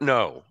 I don't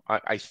know.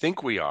 I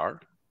think we are.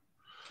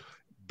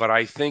 But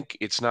I think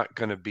it's not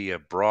going to be a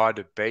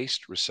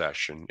broad-based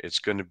recession. It's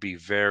going to be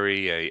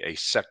a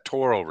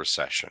sectoral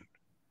recession.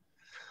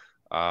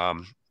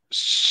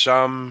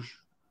 Some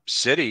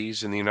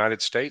cities in the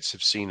United States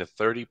have seen a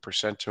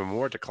 30% or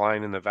more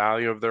decline in the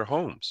value of their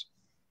homes.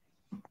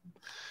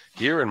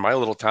 Here in my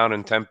little town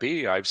in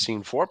Tempe, I've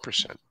seen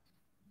 4%.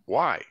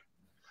 Why?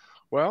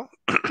 Well,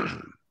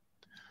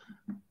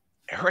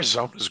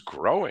 Arizona's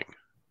growing.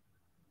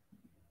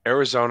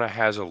 Arizona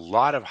has a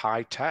lot of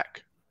high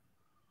tech.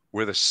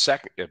 We're the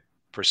second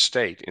per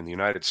state in the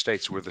United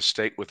States. We're the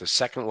state with the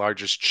second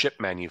largest chip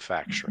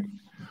manufacturing,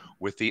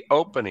 with the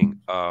opening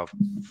of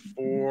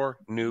 4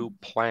 new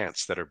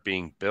plants that are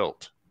being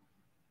built,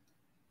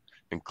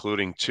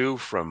 including 2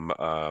 from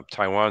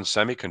Taiwan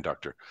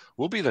Semiconductor.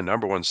 We'll be the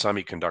 #1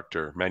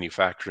 semiconductor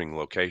manufacturing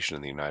location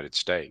in the United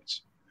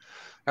States.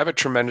 I have a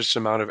tremendous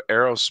amount of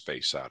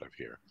aerospace out of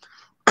here.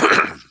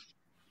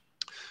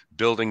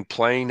 Building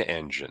plane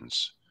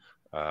engines,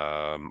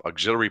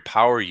 auxiliary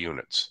power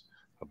units.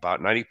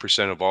 About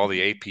 90% of all the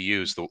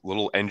APUs, the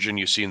little engine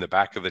you see in the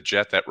back of the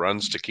jet that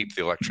runs to keep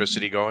the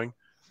electricity going,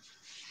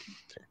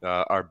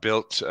 are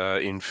built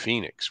in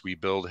Phoenix. We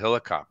build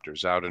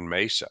helicopters out in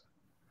Mesa.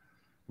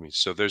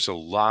 So there's a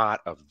lot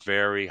of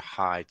very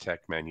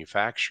high-tech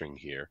manufacturing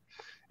here.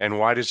 And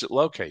why does it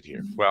locate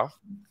here? Well,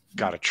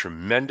 got a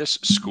tremendous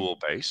school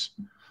base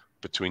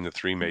between the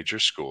 3 major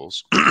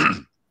schools.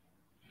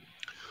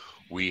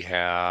 We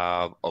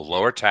have a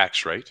lower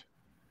tax rate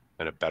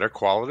and a better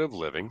quality of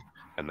living,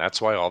 and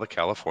that's why all the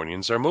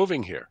Californians are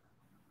moving here.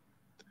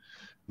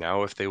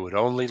 Now, if they would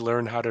only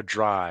learn how to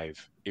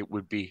drive, it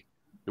would be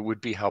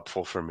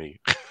helpful for me.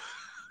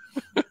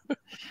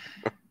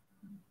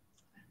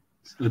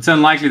 It's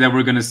unlikely that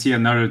we're going to see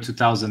another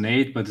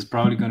 2008, but it's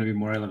probably going to be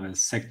more of a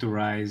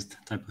sectorized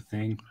type of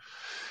thing.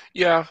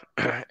 Yeah,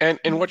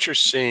 and what you're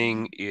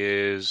seeing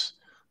is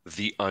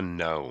the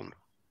unknown.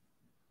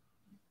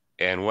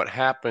 And what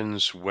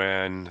happens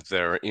when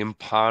there are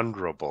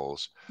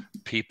imponderables,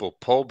 people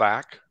pull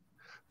back,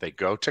 they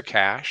go to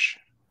cash,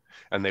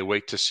 and they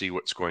wait to see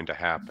what's going to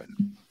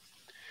happen.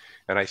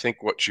 And I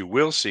think what you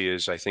will see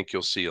is, I think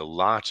you'll see a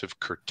lot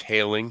of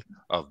curtailing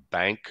of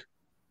bank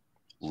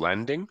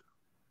lending.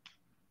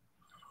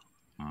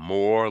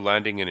 More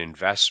lending and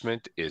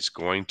investment is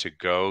going to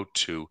go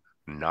to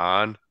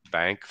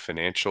non-bank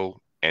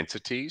financial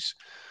entities,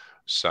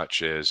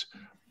 such as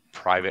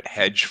private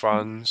hedge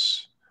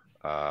funds,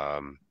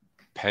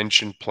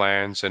 pension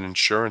plans, and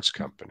insurance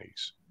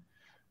companies.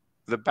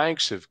 The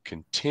banks have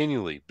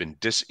continually been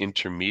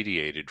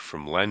disintermediated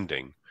from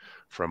lending,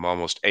 from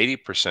almost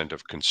 80%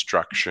 of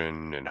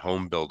construction and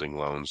home building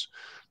loans,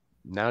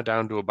 now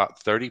down to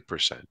about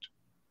 30%.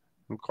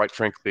 And quite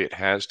frankly, it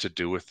has to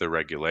do with the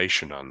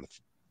regulation on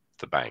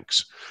the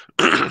banks.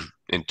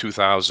 In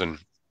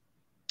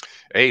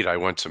 2008, I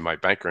went to my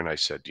banker and I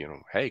said,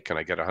 hey, can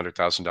I get a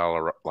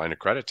 $100,000 line of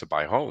credit to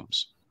buy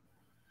homes?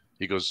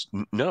 He goes,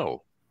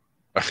 no.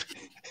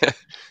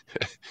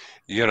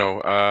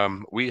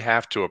 We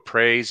have to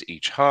appraise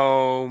each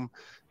home,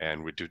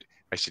 and we do.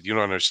 I said, you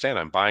don't understand.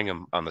 I'm buying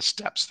them on the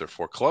steps. They're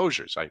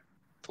foreclosures.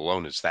 The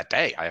loan is that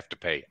day. I have to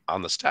pay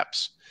on the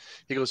steps.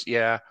 He goes,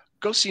 yeah,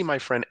 go see my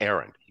friend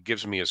Aaron. He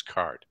gives me his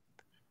card.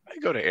 I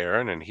go to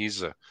Aaron, and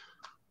he's a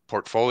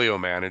portfolio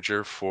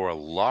manager for a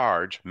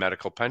large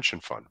medical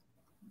pension fund.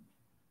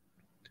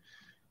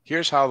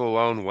 Here's how the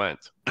loan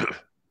went.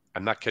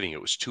 I'm not kidding.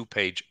 It was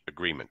 2-page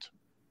agreement.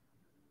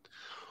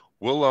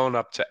 We'll loan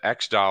up to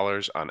X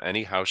dollars on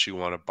any house you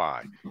want to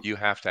buy. You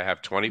have to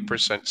have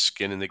 20%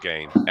 skin in the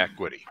game,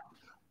 equity,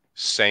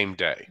 same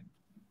day.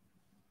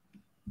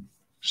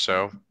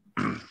 So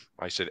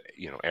I said,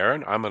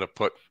 Aaron, I'm going to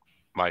put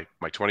my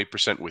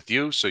 20% with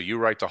you, so you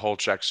write the whole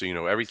check so you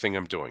know everything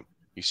I'm doing.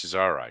 He says,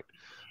 all right.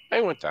 I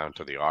went down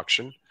to the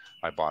auction.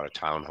 I bought a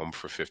townhome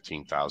for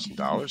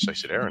 $15,000. I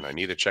said, Aaron, I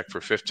need a check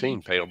for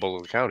 $15,000 payable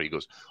to the county. He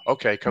goes,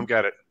 okay, come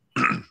get it.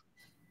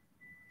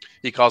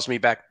 He calls me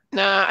back.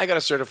 Nah, I got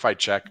a certified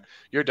check.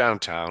 You're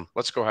downtown.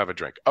 Let's go have a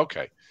drink.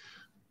 Okay.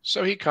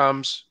 So he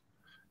comes,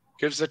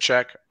 gives the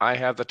check. I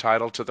have the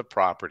title to the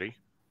property.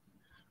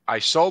 I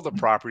sold the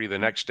property the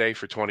next day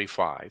for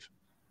 $25,000.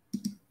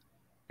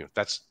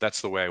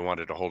 That's the way I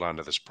wanted to hold on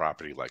to this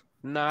property. Like,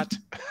 not.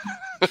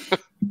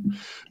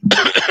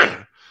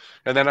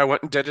 And then I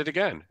went and did it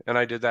again. And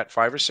I did that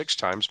 5 or 6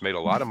 times, made a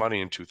lot of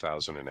money in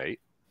 2008.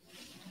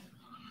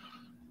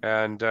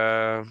 And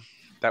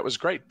that was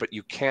great. But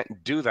you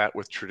can't do that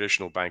with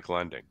traditional bank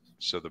lending.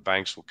 So the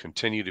banks will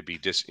continue to be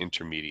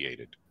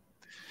disintermediated.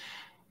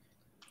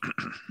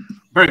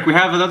 Burke, we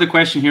have another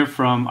question here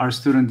from our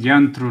student,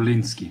 Jan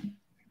Trulinski.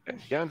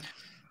 Jan?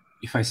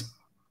 If I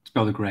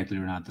spelled it correctly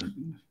or not.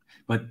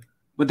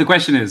 But the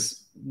question is,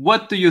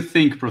 what do you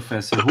think,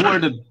 Professor? Who are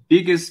the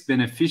biggest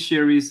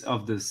beneficiaries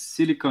of the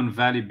Silicon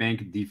Valley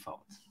Bank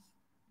default?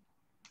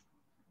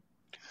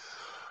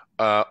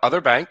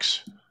 Other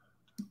banks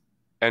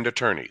and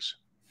attorneys.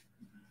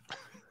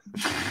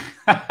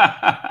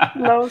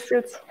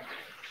 Lawsuits.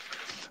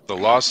 The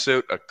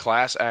lawsuit, a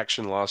class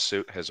action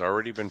lawsuit, has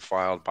already been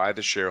filed by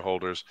the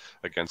shareholders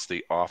against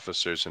the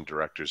officers and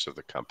directors of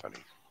the company.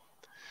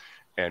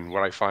 And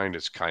what I find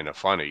is kind of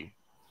funny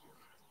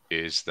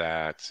is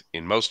that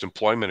in most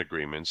employment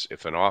agreements,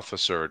 if an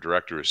officer or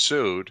director is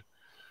sued,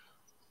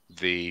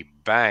 the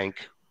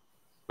bank,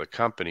 the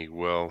company,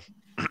 will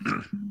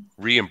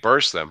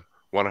reimburse them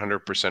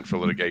 100% for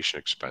litigation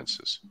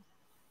expenses.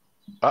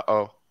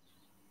 Uh-oh,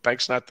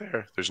 bank's not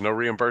there. There's no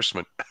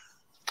reimbursement.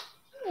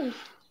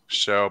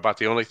 So about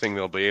the only thing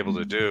they'll be able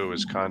to do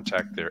is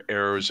contact their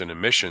errors and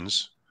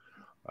omissions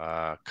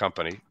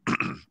company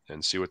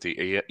and see what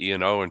the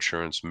E&O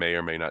insurance may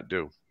or may not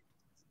do.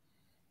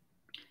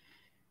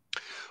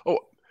 Oh,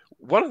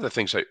 one of the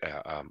things,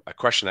 a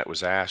question that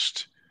was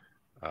asked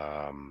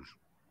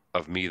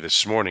of me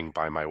this morning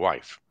by my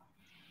wife.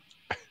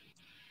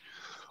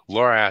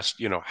 Laura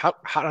asked,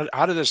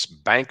 how did this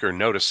banker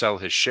know to sell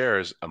his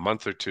shares a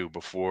month or two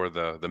before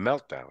the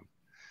meltdown?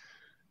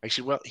 I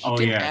said, well,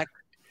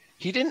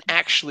 he didn't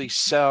actually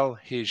sell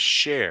his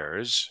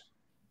shares,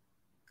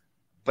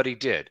 but he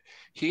did.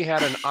 He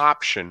had an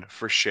option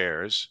for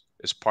shares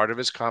as part of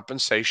his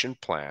compensation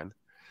plan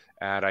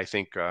at, I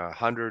think,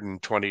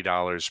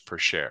 $120 per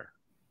share.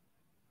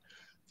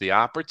 The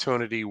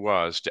opportunity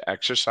was to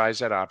exercise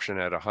that option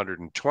at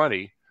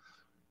 $120,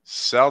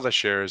 sell the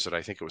shares at,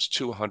 I think it was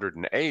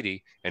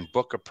 $280, and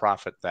book a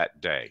profit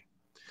that day.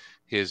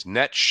 His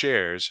net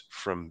shares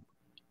from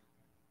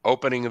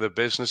opening of the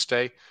business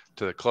day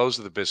to the close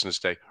of the business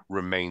day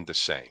remained the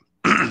same.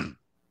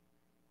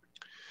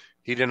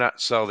 He did not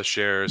sell the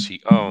shares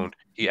he owned.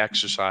 He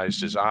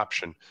exercised his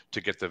option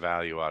to get the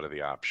value out of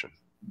the option.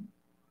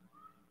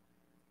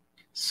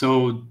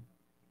 So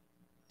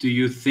do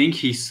you think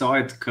he saw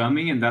it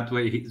coming and that's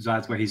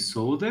why he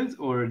sold it?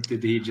 Or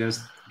did he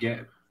just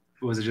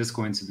was it just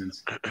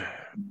coincidence?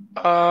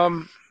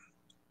 I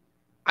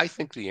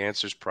think the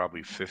answer is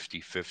probably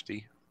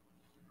 50-50.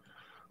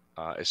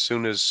 As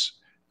soon as,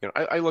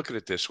 I look at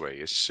it this way.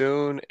 As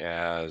soon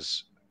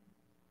as,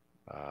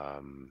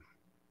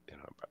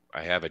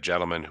 I have a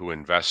gentleman who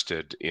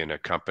invested in a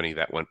company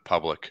that went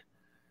public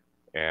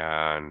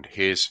and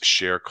his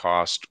share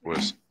cost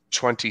was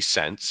 20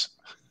 cents.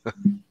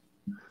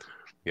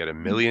 He had a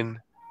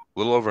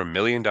little over $1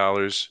 million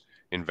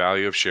in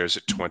value of shares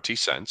at 20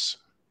 cents.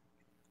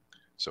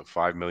 So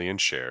 5 million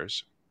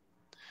shares.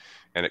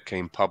 And it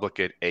came public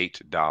at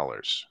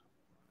 $8.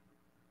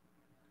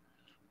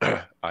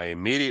 I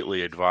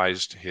immediately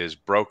advised his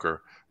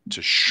broker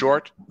to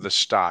short the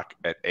stock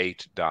at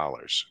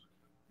 $8.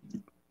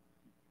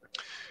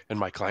 And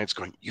my client's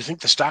going, you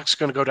think the stock's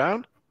going to go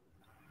down?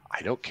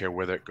 I don't care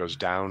whether it goes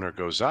down or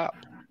goes up.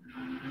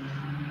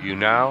 You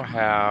now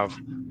have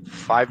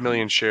 5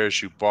 million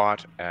shares you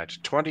bought at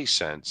 20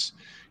 cents.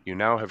 You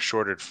now have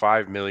shorted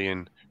 5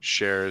 million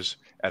shares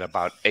at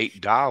about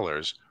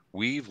 $8.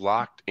 We've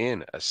locked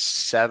in a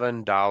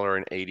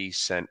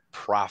 $7.80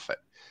 profit.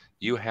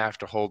 You have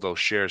to hold those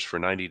shares for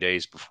 90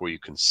 days before you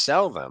can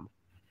sell them.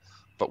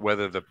 But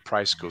whether the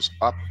price goes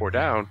up or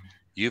down,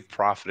 you've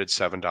profited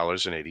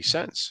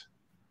 $7.80.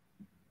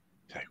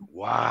 Like,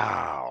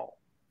 wow.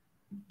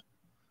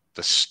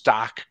 The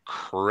stock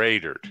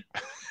cratered.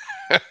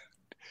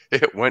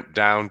 It went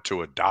down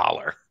to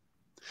 $1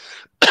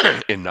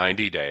 in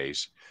 90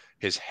 days.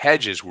 His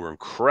hedges were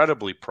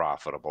incredibly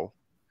profitable.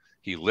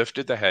 He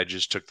lifted the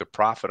hedges, took the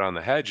profit on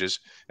the hedges,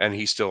 and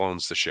he still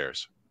owns the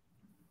shares.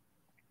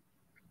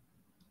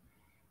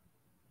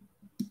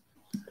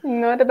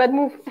 Not a bad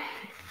move.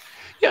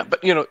 Yeah,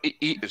 but you know,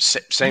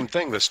 same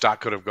thing. The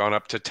stock could have gone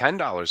up to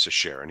 $10 a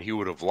share, and he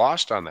would have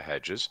lost on the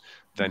hedges.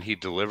 Then he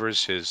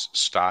delivers his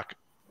stock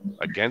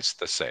against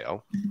the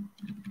sale,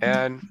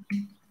 and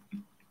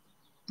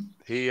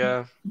he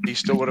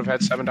still would have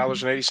had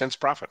 $7.80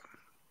 profit.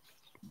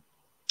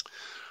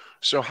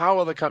 So how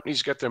will the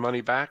companies get their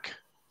money back?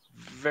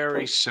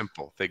 Very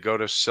simple. They go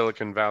to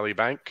Silicon Valley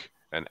Bank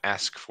and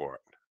ask for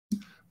it.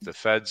 The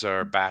feds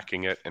are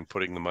backing it and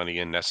putting the money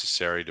in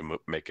necessary to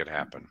make it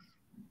happen.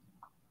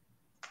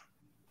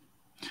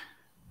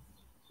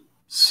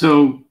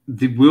 So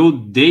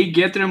will they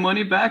get their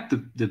money back,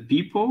 the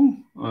people,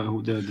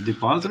 the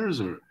depositors?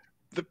 Or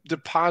the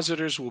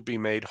depositors will be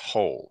made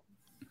whole.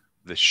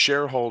 The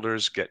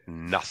shareholders get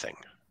nothing.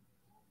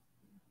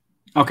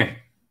 Okay.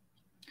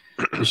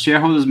 The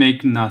shareholders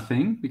make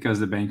nothing because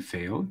the bank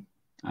failed.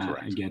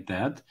 I get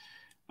that.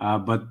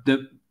 But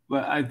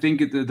I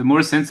think the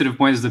more sensitive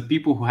point is the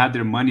people who had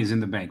their monies in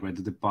the bank, right?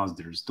 The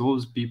depositors.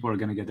 Those people are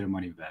going to get their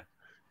money back.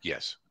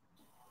 Yes.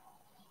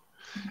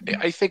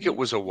 I think it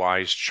was a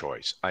wise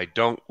choice. I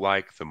don't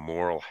like the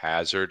moral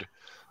hazard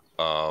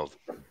of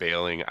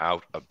bailing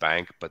out a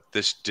bank, but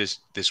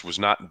this was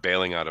not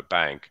bailing out a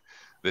bank.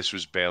 This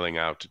was bailing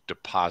out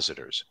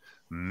depositors.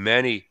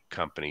 Many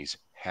companies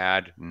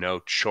had no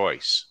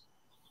choice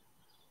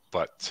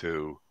but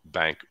to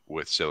bank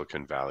with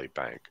Silicon Valley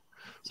Bank.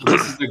 So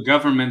this is the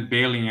government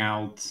bailing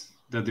out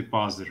the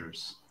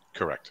depositors.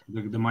 Correct.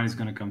 The money is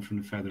going to come from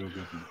the federal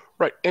government.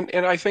 Right. And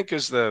I think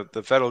as the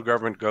federal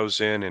government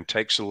goes in and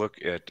takes a look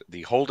at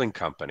the holding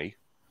company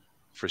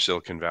for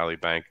Silicon Valley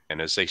Bank, and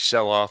as they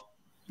sell off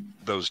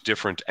those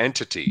different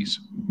entities,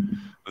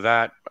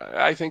 that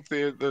I think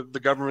the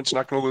government's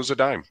not going to lose a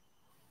dime.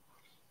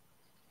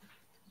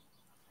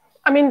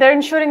 I mean, they're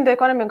ensuring the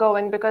economy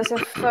going, because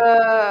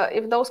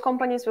if those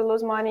companies will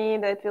lose money,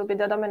 that will be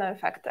the domino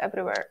effect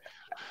everywhere.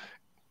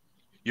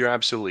 You're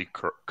absolutely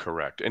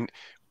correct, and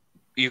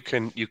you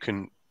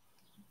can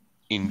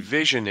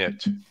envision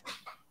it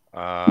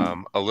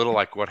a little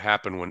like what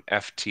happened when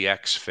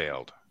FTX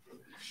failed.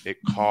 It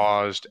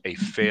caused a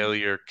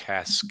failure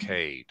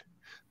cascade.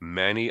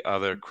 Many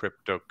other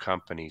crypto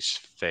companies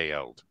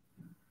failed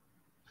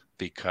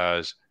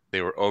because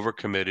they were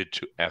overcommitted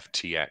to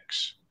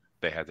FTX.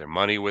 They had their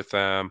money with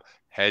them.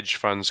 Hedge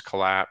funds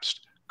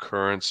collapsed.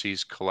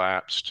 Currencies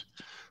collapsed.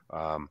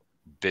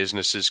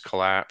 Businesses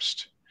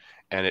collapsed.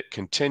 And it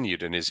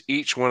continued. And as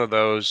each one of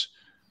those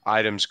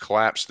items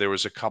collapsed, there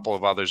was a couple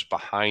of others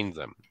behind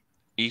them,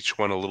 each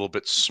one a little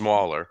bit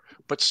smaller,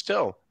 but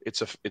still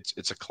it's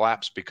a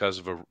collapse because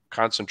of a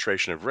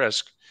concentration of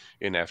risk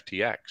in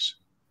FTX.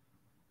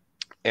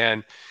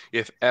 And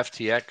if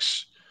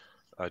FTX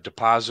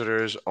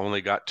depositors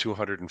only got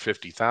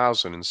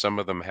 250,000 and some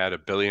of them had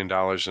 $1 billion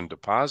in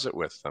deposit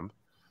with them,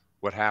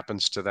 what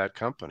happens to that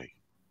company?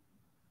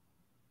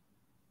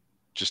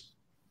 Just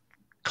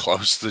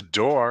close the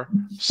door,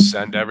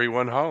 send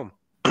everyone home.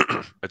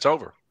 It's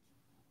over.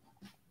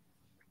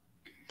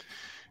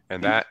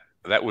 And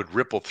that would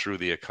ripple through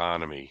the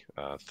economy.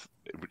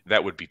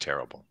 That would be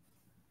terrible.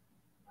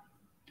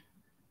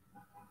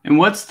 And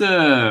what's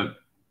the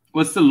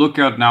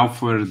lookout now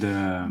for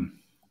the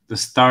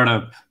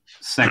startup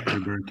sector,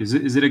 Burke?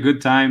 Is it a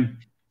good time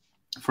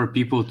for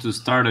people to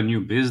start a new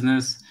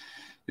business?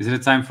 Is it a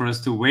time for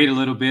us to wait a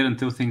little bit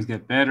until things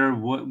get better?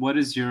 What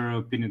is your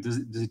opinion? Does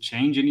it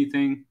change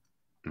anything?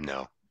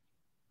 No.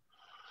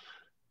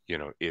 You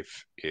know,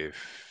 if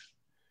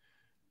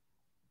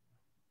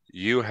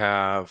you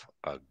have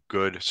a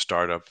good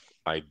startup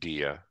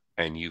idea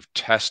and you've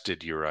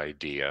tested your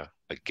idea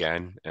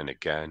again and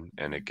again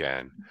and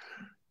again,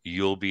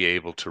 you'll be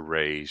able to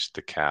raise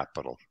the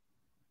capital.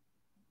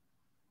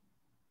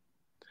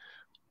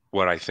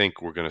 What I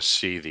think we're going to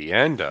see the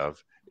end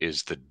of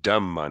is the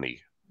dumb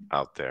money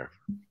out there.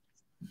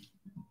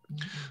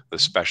 The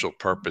special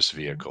purpose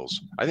vehicles.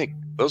 I think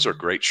those are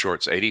great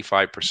shorts.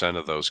 85%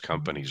 of those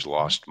companies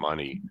lost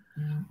money.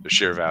 The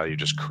share value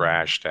just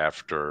crashed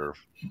after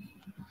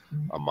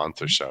a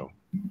month or so.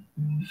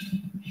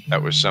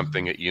 That was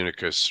something at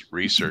Unicus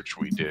research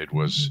we did,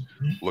 was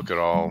look at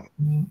all.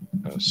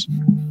 Was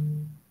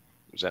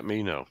that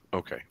me? No.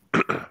 Okay.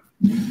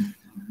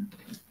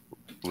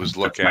 was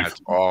look at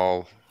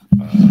all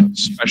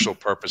special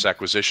purpose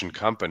acquisition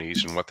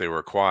companies and what they were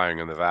acquiring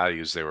and the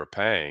values they were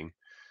paying.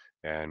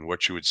 And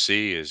what you would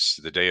see is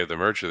the day of the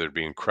merger, there'd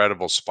be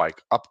incredible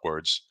spike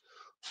upwards,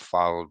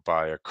 followed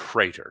by a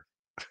crater.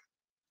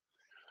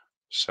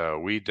 So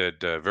we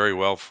did very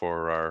well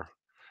for our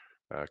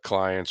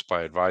clients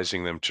by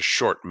advising them to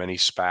short many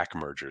SPAC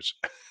mergers.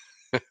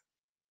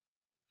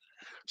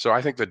 So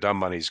I think the dumb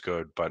money's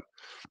good, but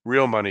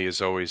real money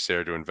is always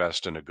there to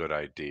invest in a good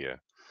idea.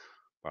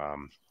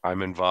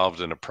 I'm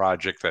involved in a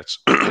project that's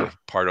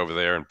part over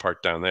there and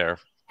part down there.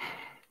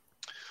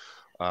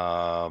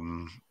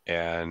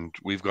 And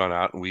we've gone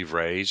out and we've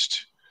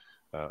raised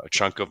a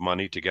chunk of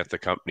money to get the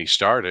company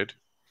started.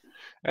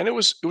 And it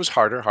was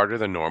harder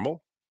than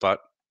normal,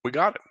 but we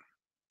got it.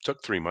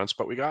 Took 3 months,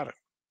 but we got it.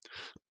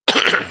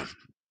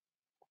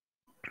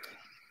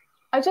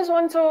 I just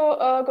want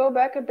to go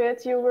back a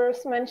bit. You were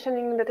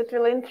mentioning that it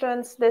will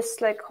influence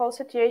this like whole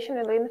situation.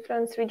 It will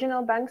influence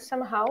regional banks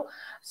somehow.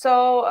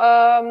 So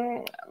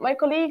my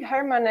colleague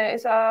Herman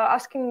is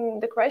asking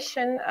the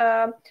question: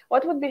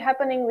 what would be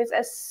happening with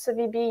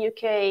SVB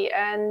UK,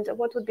 and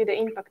what would be the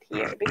impact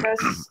here?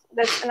 Because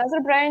that's another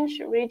branch,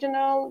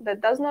 regional,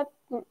 that does not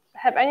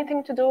have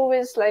anything to do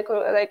with like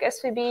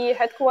SVB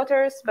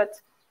headquarters,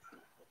 but.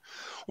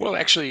 Well,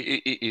 actually,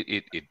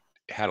 it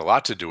had a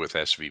lot to do with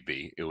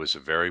SVB. It is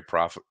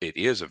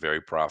a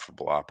very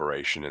profitable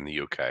operation in the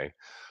UK,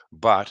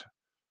 but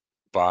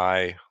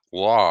by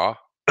law,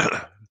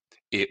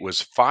 it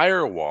was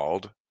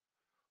firewalled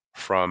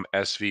from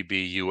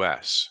SVB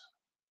US.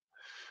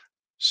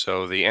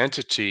 So the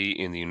entity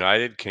in the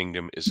United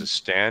Kingdom is a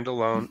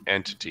standalone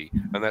entity,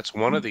 and that's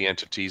one of the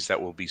entities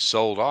that will be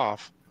sold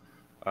off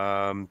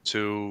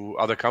to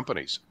other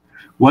companies.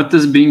 What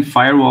does being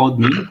firewalled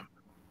mean?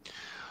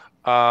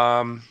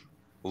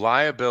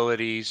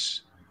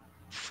 Liabilities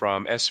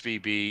from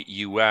SVB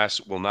US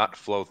will not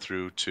flow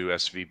through to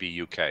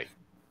SVB UK.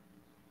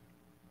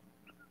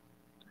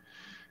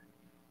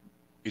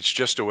 It's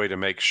just a way to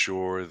make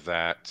sure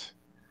that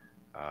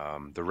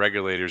the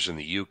regulators in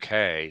the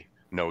UK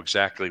know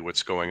exactly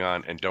what's going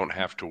on and don't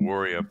have to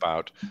worry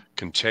about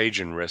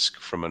contagion risk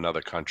from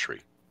another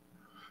country.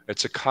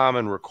 It's a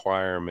common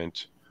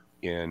requirement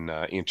in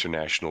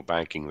international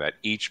banking that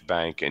each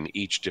bank in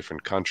each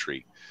different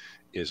country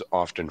is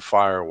often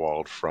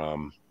firewalled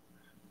from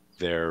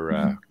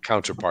their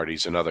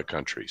counterparties in other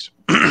countries.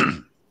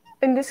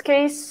 In this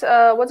case,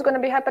 what's going to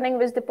be happening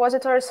with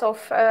depositors of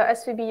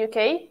SVB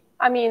UK?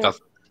 I mean,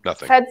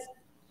 nothing. Feds,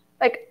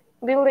 like,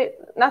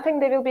 nothing.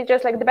 They will be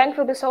just like the bank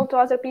will be sold to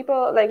other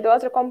people, like the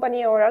other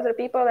company or other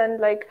people, and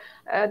like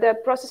the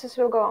processes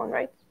will go on,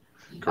 right?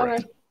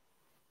 Correct. Okay.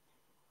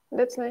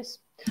 That's nice.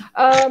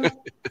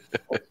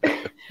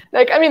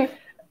 Like, I mean,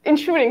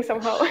 insuring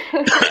somehow.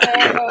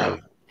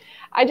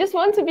 I just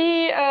want to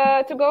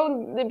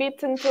go a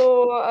bit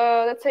into,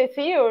 let's say,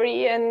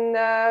 theory and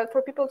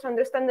for people to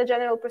understand the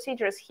general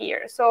procedures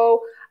here.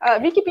 So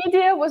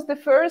Wikipedia was the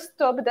first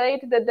to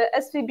update that the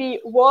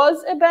SVB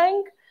was a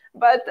bank,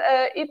 but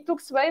it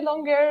took way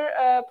longer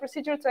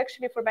procedure to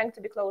actually for bank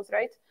to be closed,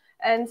 right?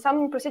 And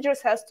some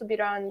procedures has to be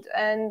run,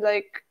 and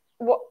like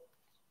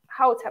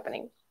how it's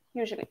happening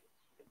usually.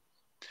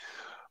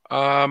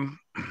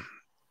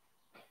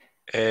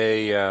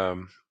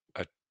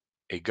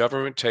 A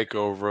government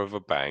takeover of a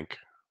bank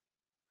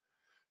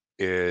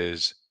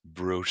is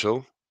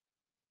brutal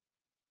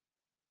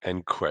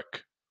and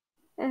quick.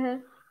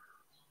 Mm-hmm.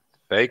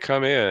 They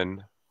come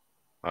in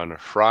on a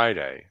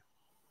Friday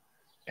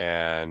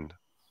and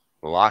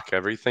lock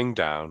everything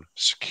down,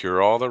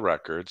 secure all the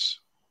records,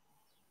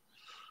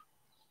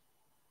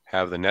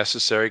 have the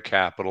necessary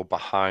capital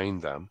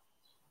behind them.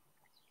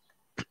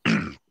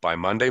 By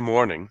Monday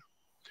morning,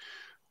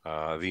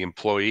 the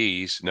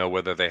employees know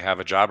whether they have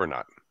a job or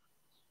not.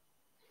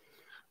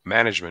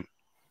 Management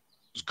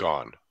is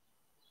gone.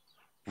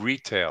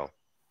 Retail,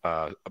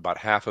 about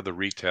half of the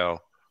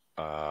retail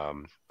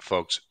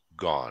folks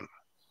gone.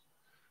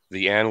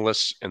 The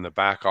analysts in the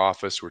back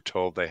office were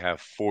told they have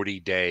 40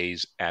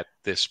 days at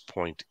this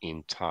point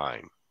in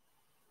time.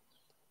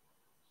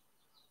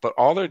 But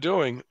all they're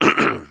doing,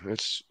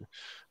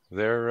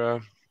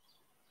 they're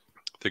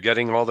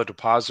getting all the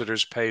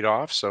depositors paid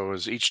off. So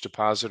as each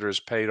depositor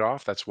is paid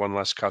off, that's one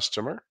less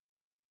customer.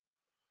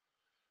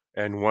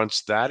 And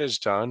once that is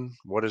done,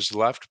 what is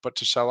left but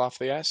to sell off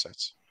the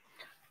assets?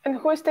 And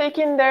who is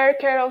taking their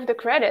care of the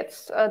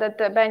credits that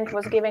the bank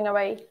was giving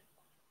away?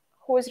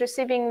 Who is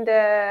receiving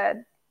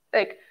the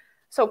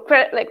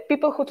like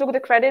people who took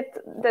the credit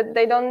that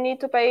they don't need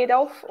to pay it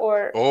off,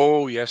 or?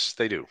 Oh yes,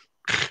 they do.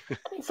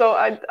 So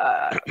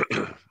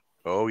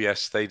oh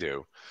yes, they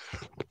do.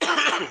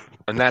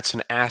 And that's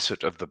an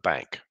asset of the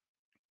bank.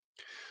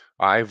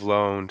 I've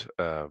loaned.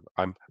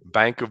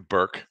 Bank of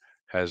Burke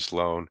has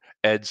loaned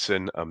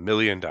Edson $1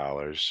 million,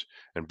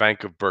 and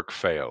Bank of Burke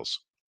fails.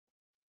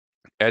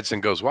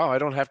 Edson goes, wow, I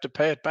don't have to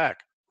pay it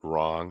back.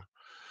 Wrong.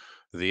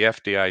 The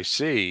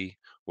FDIC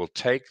will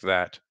take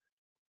that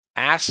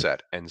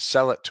asset and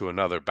sell it to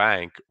another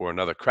bank or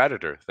another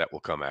creditor that will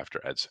come after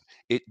Edson.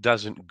 It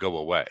doesn't go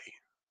away.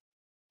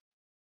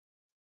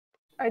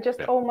 I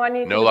just owe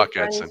money No luck,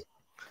 Edson.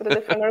 to the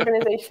different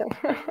organization.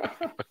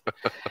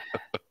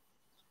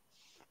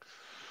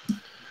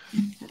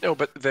 No,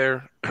 but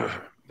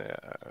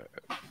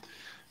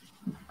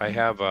I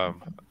have a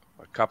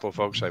couple of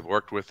folks I've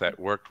worked with that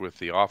worked with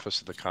the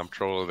Office of the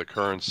Comptroller of the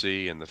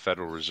Currency and the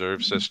Federal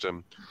Reserve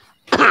System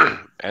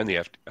and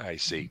the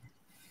FDIC.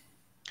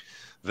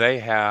 They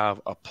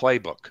have a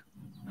playbook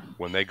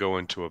when they go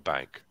into a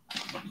bank.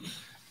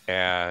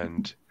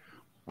 And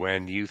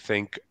when you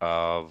think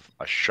of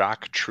a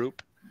shock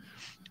troop,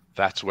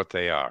 that's what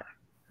they are.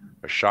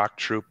 A shock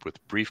troop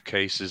with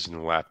briefcases and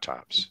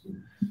laptops.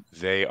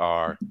 They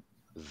are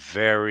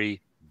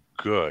very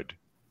good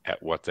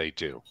at what they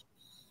do.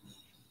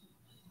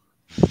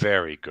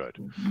 Very good.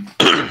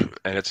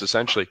 And it's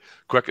essentially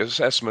quick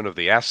assessment of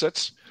the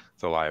assets,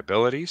 the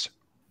liabilities.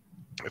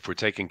 If we're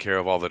taking care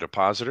of all the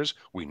depositors,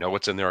 we know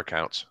what's in their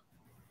accounts.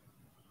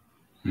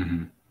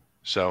 Mm-hmm.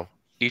 So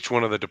each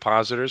one of the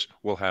depositors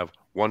will have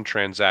one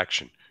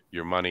transaction,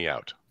 your money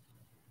out.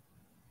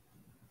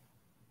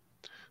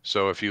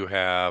 So if you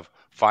have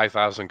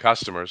 5,000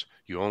 customers,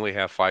 you only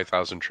have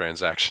 5,000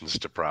 transactions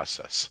to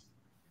process.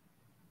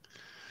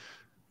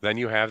 Then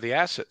you have the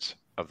assets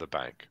of the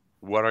bank.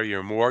 What are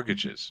your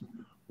mortgages?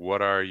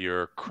 What are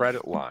your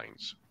credit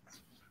lines?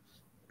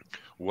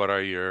 What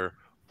are your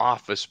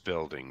office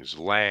buildings,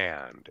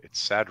 land,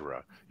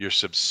 etc.? Your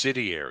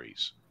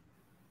subsidiaries.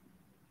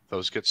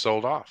 Those get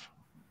sold off.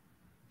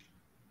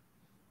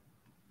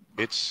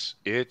 It's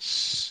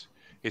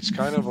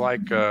kind of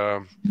like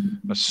a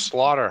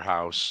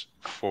slaughterhouse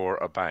for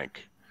a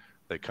bank.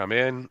 They come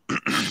in,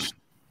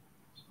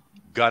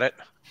 gut it,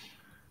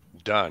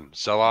 done.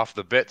 Sell off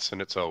the bits,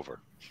 and it's over.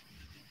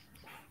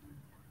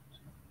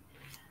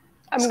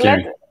 I'm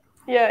glad.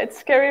 Yeah, it's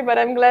scary, but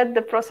I'm glad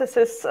the process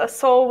is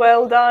so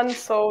well done,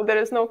 so there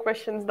is no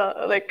questions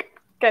that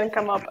can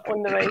come up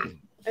on the way,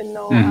 and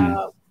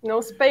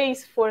no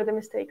space for the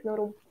mistake, no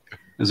room.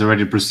 There's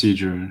already a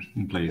procedure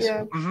in place.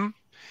 Yeah. Mm-hmm.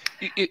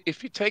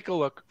 If you take a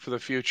look for the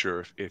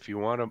future, if you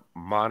want to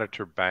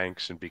monitor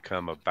banks and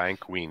become a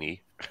bank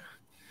weenie,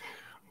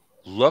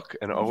 look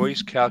and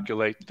always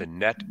calculate the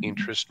net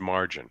interest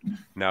margin.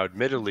 Now,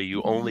 admittedly,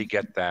 you only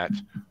get that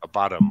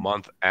about a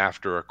month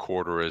after a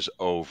quarter is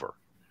over.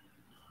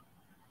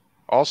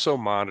 Also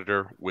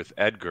monitor with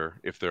Edgar,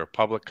 if they're a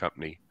public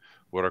company,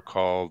 what are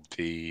called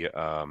the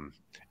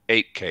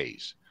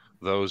 8Ks.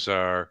 Those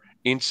are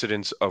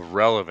incidents of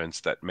relevance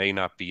that may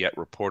not be yet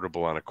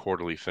reportable on a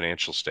quarterly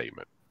financial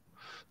statement,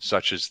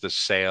 such as the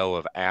sale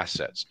of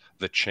assets,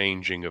 the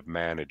changing of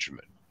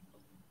management.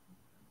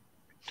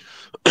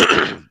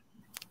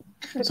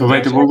 So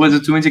wait, what was the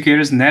two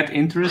indicators? Net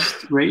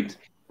interest rate?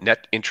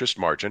 Net interest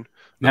margin.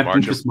 Net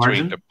interest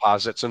margin between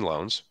deposits and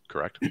loans,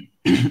 correct.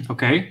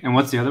 Okay, and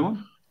what's the other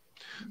one?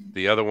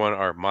 The other one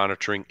are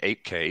monitoring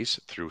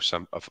 8Ks through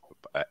some of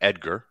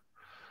Edgar.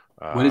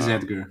 What is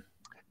Edgar?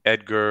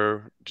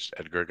 Edgar, just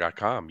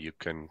edgar.com. You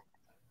can,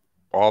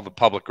 all the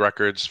public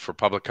records for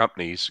public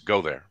companies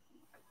go there.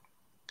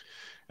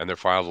 And they're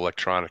filed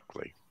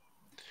electronically.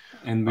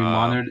 And we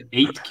monitored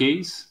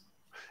 8Ks?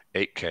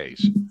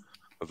 8Ks.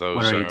 Those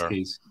what are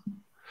 8Ks?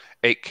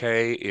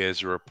 8K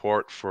is a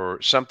report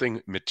for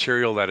something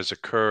material that has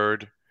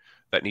occurred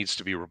that needs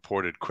to be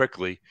reported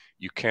quickly.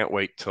 You can't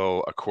wait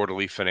till a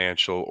quarterly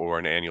financial or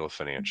an annual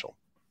financial.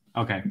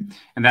 Okay.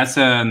 And that's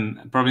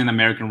probably an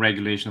American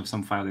regulation of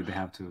some file that they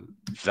have to...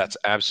 That's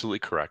absolutely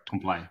correct.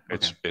 Comply.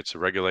 Okay. It's a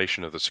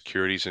regulation of the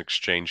Securities and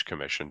Exchange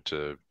Commission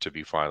to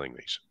be filing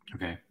these.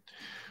 Okay.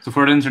 So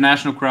for the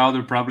international crowd,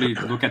 they'll probably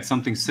look at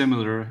something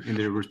similar in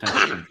their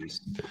respective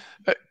countries.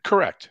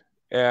 Correct.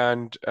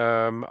 And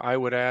I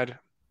would add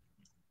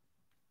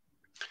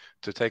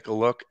to take a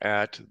look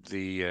at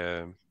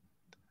the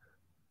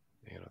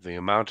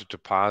amount of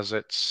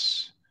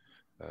deposits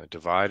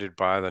divided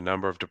by the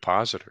number of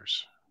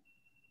depositors.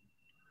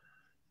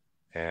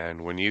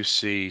 And when you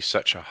see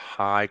such a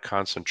high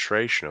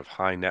concentration of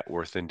high net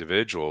worth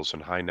individuals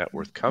and high net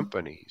worth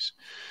companies,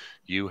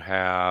 you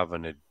have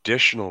an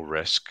additional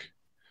risk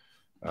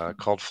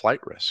called flight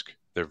risk.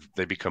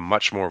 They become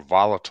much more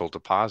volatile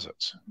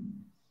deposits.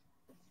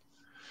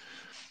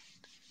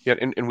 Yeah,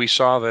 and we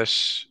saw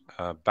this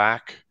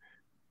back,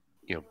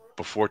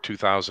 before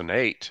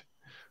 2008.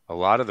 A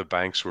lot of the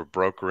banks were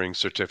brokering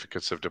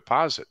certificates of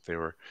deposit. They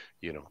were,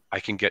 I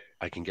can get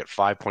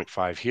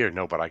 5.5 here.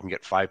 No, but I can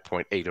get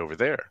 5.8 over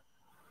there.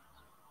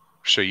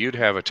 So you'd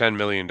have a $10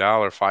 million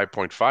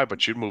 5.5,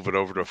 but you'd move it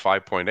over to a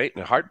 5.8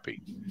 in a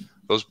heartbeat.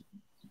 The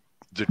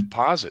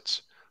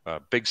deposits,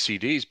 big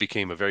CDs,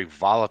 became a very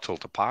volatile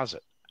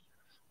deposit.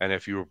 And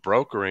if you were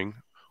brokering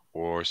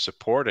or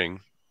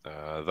supporting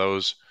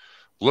those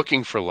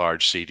looking for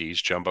large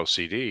CDs, jumbo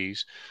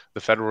CDs,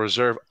 the Federal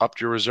Reserve upped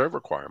your reserve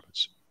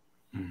requirements.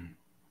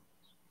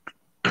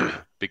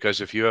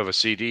 Because if you have a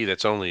CD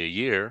that's only a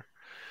year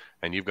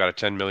and you've got a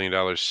 $10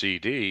 million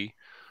CD,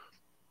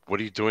 what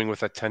are you doing with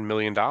that $10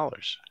 million?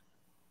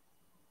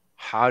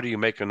 how do you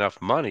make enough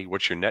money?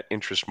 What's your net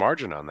interest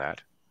margin on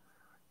that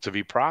to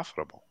be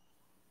profitable?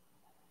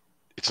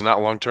 It's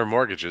not long-term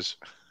mortgages.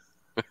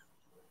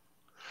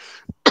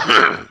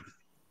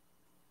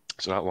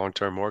 It's not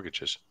long-term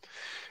mortgages.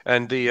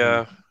 And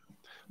the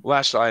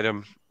last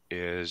item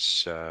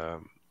is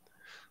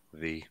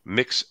the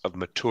mix of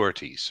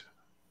maturities.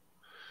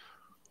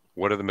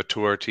 What are the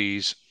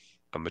maturities?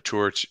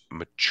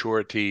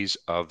 Maturities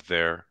of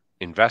their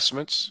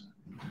investments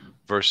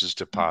versus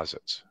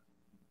deposits.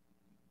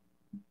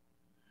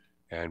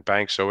 And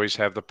banks always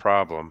have the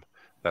problem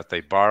that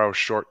they borrow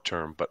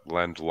short-term but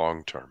lend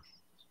long-term.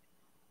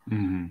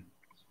 Mm-hmm.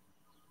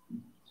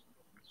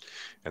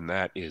 And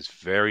that is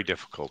very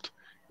difficult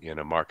in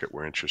a market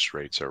where interest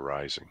rates are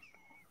rising.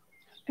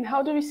 And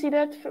how do we see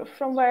that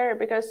from where?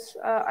 Because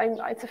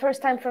it's the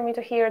first time for me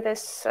to hear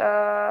this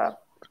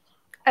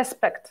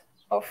aspect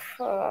of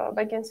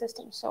banking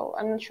system, so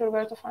I'm not sure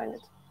where to find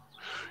it.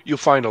 You'll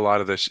find a lot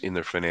of this in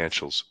their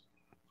financials.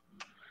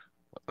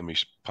 Let me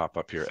pop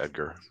up here,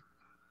 Edgar.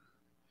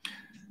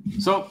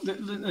 So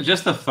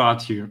just a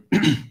thought here.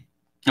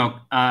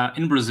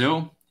 In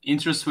Brazil,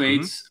 interest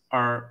rates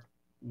are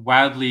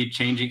wildly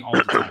changing all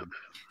the time.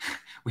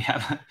 We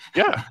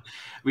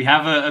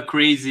have a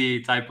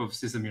crazy type of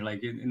system here.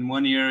 Like in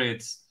 1 year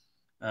it's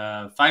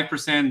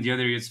 5%, the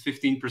other year it's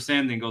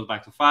 15%, then goes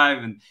back to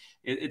 5%, and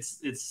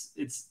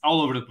it's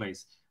all over the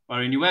place.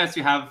 But in US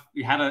we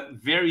had a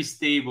very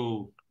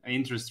stable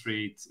interest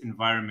rate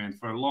environment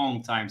for a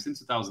long time, since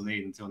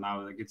 2008 until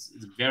now. Like it's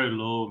very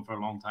low for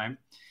a long time.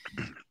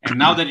 And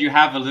now that you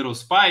have a little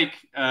spike,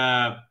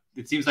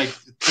 it seems like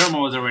the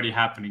turmoil is already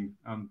happening.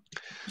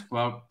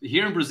 Well,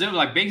 here in Brazil,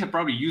 like banks are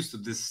probably used to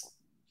this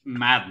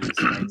madness,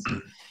 right?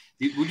 So,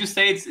 would you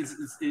say it's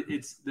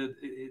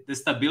the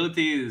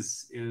stability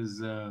is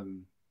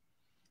kind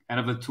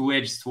of a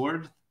two-edged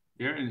sword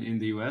here in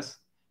the US?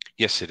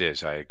 Yes, it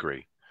is. I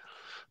agree.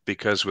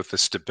 Because with the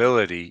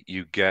stability,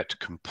 you get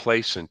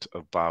complacent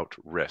about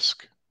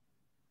risk.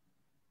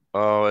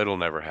 Oh, it'll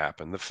never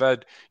happen. The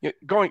Fed,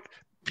 but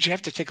you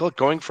have to take a look,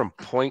 going from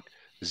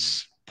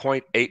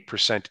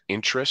 0.8%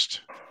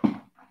 interest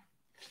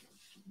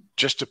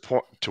just to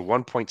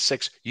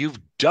 1.6, you've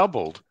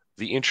doubled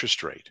the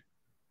interest rate.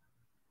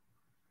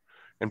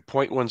 And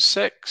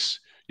 0.16,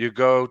 you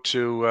go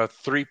to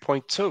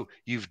 3.2,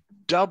 you've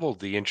doubled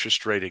the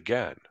interest rate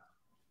again.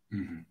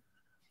 Mm-hmm.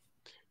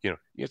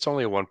 It's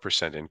only a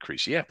 1%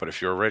 increase. Yeah, but if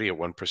you're already at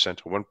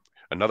 1%,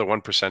 another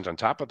 1% on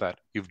top of that,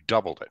 you've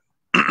doubled it.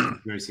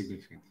 Very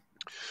significant.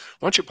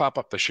 Why don't you pop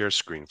up the share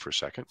screen for a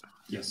second?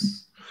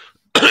 Yes.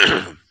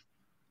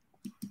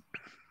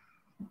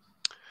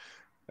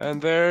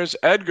 And there's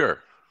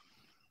Edgar.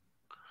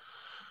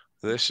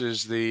 This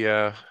is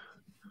the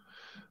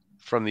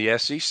from the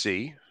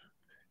SEC.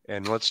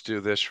 And let's do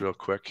this real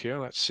quick here.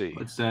 Let's see.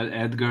 What's that?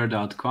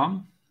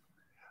 Edgar.com?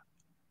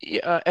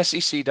 Yeah,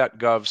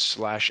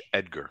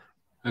 sec.gov/Edgar.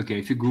 Okay,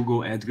 if you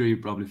Google Edgar, you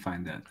probably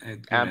find that.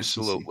 Edgar,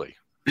 absolutely.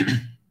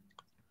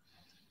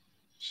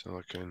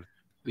 Silicon.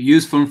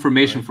 Useful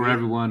information for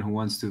everyone who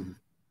wants to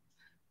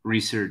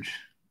research.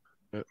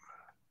 Yeah.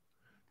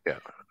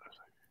 I'm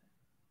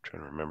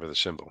trying to remember the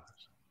symbol.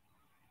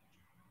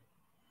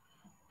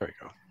 There you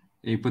go.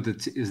 You put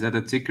is that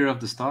a ticker of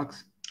the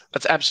stocks?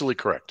 That's absolutely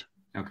correct.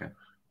 Okay.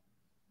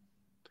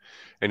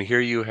 And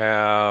here you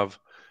have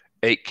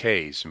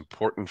 8Ks,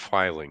 important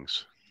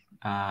filings.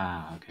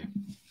 Ah, okay.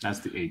 That's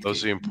the 8K.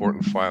 Those are the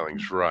important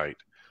filings, right.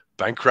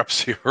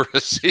 Bankruptcy or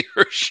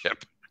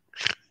receivership.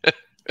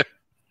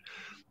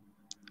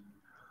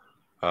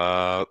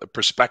 The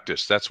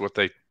prospectus, that's what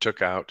they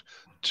took out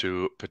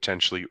to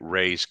potentially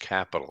raise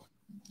capital.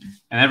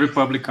 And every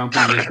public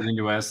company listed in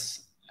the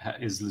US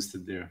is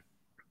listed there.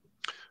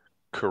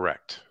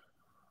 Correct.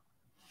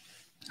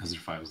 As their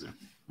files there.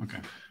 Okay.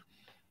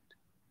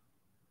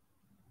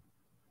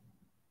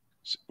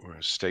 Or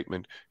a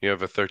statement. You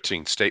have a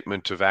 13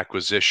 statement of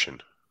acquisition.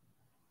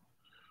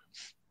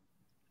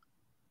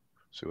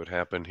 See what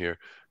happened here.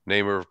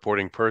 Name of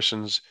reporting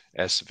persons,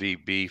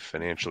 SVB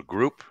Financial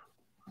Group.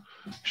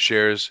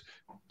 Shares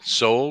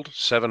sold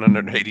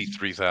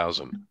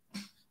 783,000.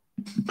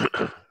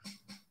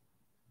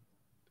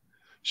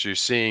 So you're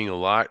seeing a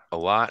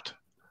lot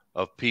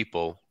of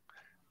people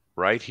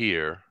right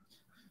here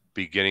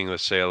beginning the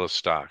sale of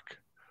stock.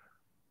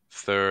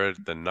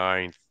 3rd, the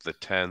 9th, the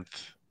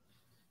 10th.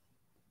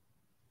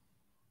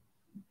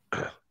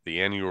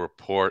 The annual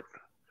report.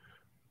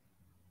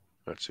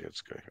 Let's see,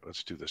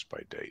 let's do this by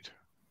date.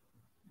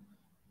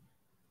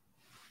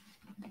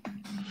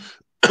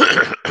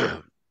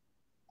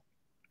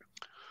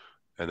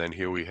 And then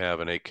here we have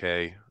an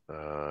 8K.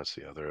 That's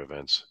the other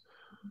events.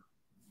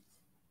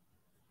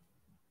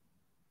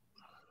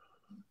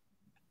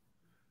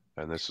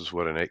 And this is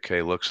what an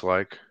 8K looks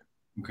like.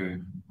 Okay.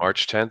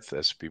 March 10th,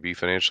 SVB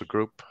Financial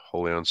Group,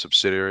 wholly owned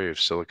subsidiary of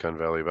Silicon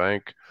Valley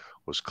Bank,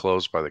 was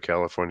closed by the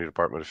California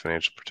Department of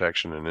Financial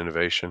Protection and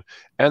Innovation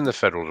and the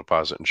Federal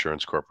Deposit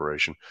Insurance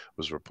Corporation,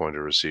 was appointed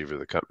receiver.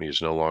 The company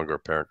is no longer a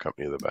parent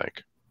company of the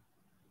bank.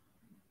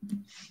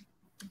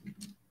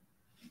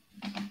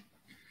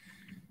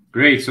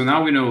 Great. So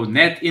now we know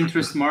net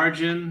interest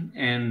margin,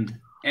 and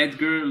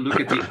Edgar, look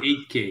at the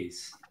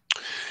 8Ks.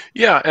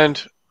 Yeah,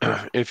 and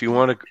if you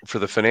want to, for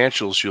the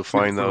financials, you'll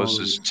find For all those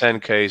of as you.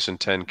 10Ks and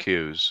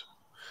 10Qs.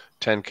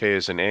 10K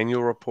is an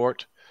annual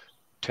report.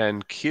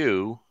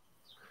 10Q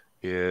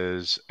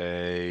is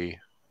a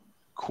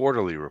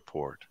quarterly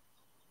report.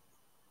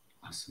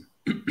 Awesome.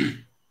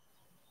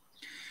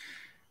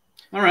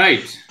 All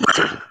right.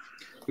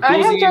 We're I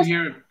have closing in just-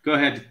 here. Go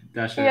ahead,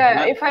 Dasha.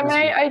 Yeah, if I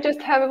may, I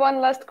just have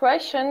one last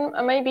question,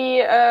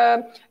 maybe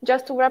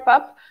just to wrap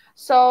up.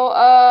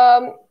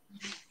 So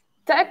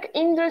tech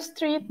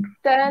industry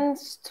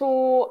tends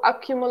to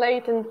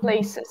accumulate in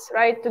places,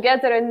 right?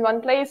 Together in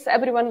one place,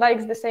 everyone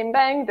likes the same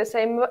bank, the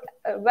same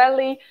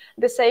valley,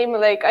 the same,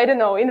 like, I don't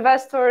know,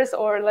 investors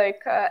or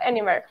like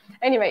anywhere.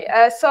 Anyway,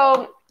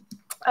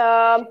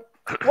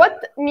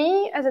 what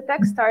me as a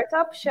tech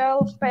startup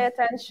shall pay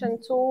attention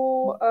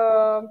to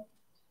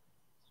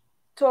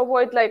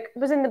avoid, like,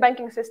 within the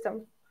banking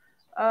system,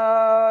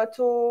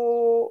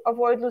 to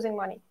avoid losing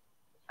money?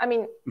 I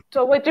mean,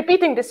 to avoid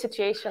repeating this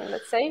situation,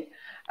 let's say.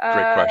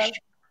 Great question.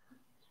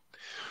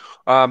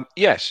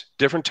 Yes,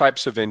 different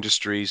types of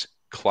industries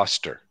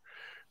cluster.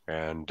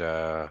 And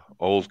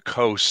old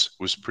Coase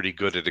was pretty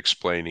good at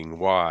explaining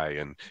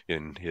why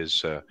in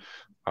his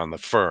on the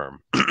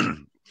firm.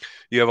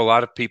 You have a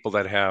lot of people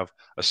that have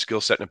a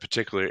skill set in a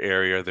particular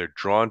area. They're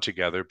drawn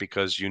together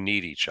because you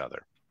need each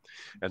other.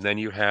 And then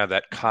you have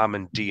that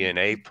common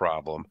DNA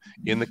problem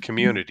in the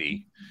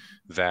community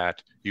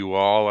that you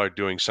all are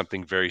doing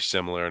something very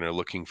similar and are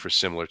looking for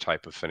similar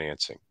type of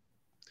financing.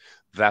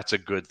 That's a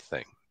good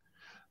thing.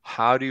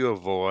 How do you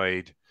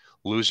avoid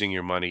losing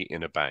your money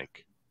in a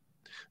bank?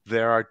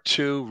 There are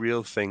two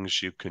real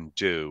things you can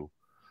do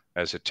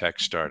as a tech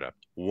startup.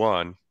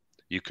 One,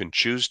 you can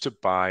choose to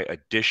buy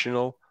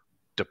additional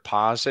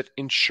deposit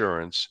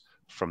insurance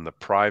from the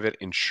private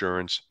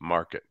insurance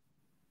market.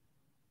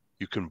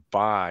 You can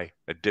buy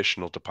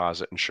additional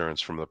deposit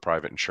insurance from the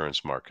private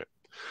insurance market.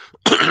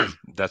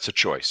 That's a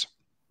choice.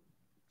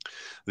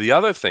 The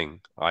other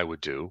thing I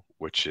would do,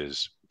 which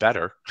is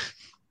better,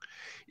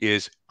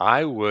 is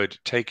I would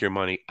take your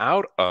money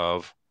out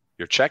of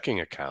your checking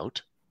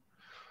account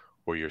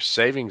or your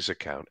savings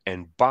account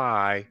and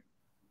buy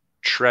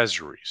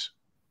treasuries.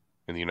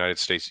 In the United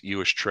States,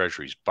 U.S.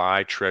 treasuries,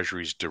 buy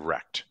treasuries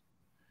direct.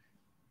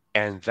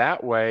 And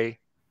that way,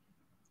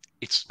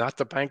 it's not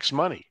the bank's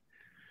money.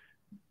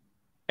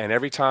 And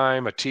every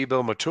time a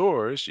T-bill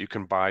matures, you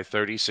can buy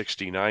 30,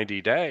 60,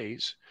 90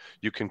 days.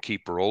 You can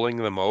keep rolling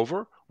them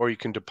over, or you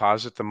can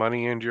deposit the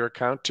money into your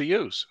account to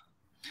use.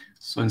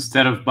 So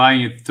instead of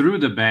buying it through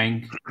the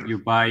bank, you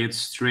buy it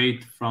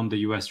straight from the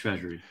U.S.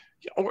 Treasury.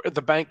 Or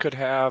the bank could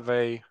have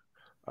a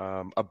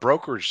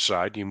brokerage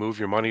side. You move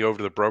your money over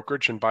to the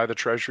brokerage and buy the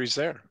treasuries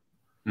there.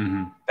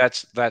 Mm-hmm.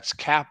 That's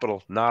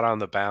capital, not on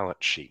the balance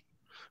sheet.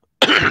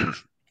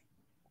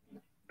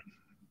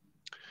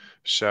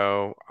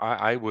 So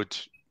I would,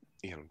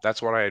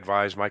 that's what I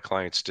advise my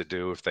clients to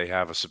do if they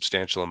have a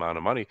substantial amount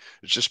of money,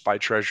 is just buy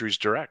treasuries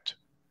direct.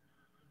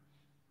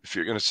 If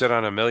you're going to sit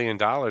on $1 million,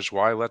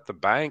 why let the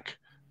bank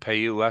pay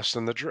you less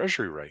than the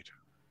treasury rate?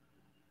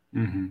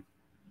 Mm-hmm.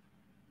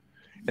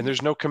 And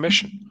there's no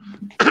commission.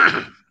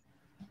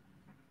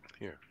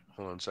 Here,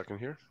 hold on a second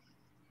here.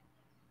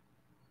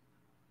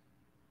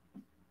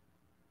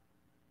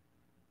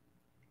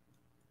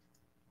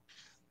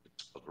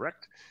 It's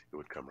direct. It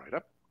would come right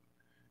up.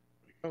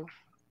 There we go.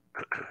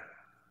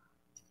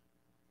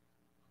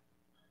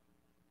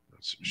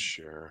 Let's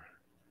share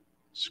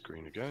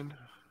screen again.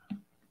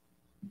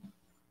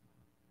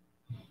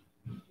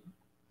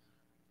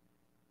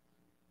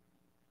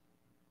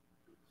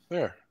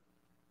 There.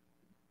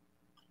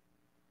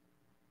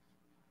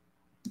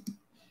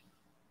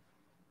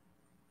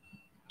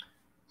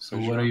 So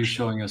what are you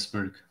showing us,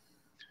 Burke?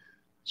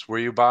 It's where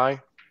you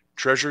buy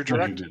Treasury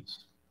Direct.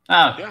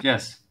 Ah,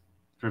 yes.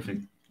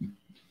 Perfect.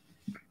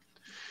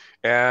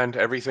 And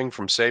everything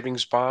from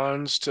savings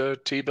bonds to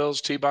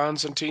T-bills,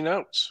 T-bonds, and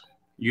T-notes.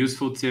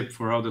 Useful tip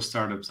for all the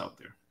startups out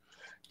there.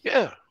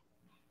 Yeah.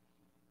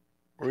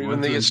 Or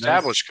even the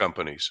established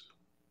companies.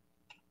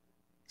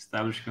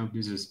 Established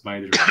companies just buy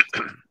direct.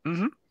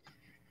 Mm-hmm.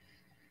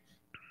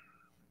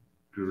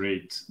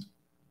 Great.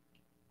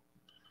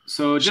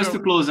 So just to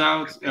close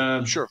out,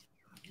 sure.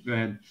 Go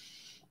ahead.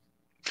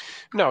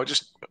 No,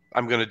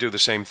 I'm going to do the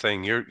same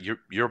thing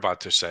you're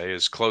about to say,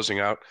 is closing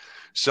out.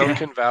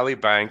 Silicon Valley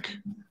Bank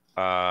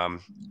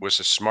was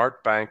a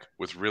smart bank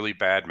with really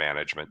bad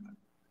management,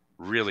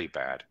 really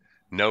bad.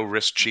 No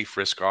risk chief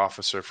risk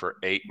officer for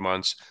 8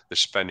 months. They're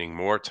spending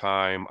more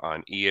time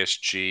on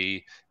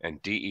ESG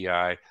and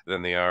DEI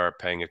than they are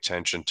paying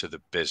attention to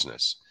the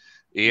business.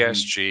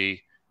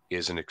 ESG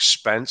is an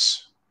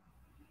expense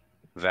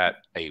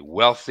that a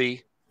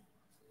wealthy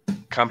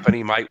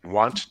company might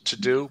want to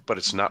do, but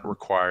it's not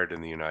required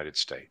in the United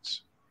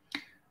States.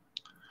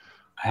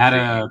 I had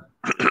a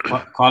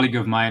colleague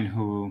of mine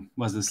who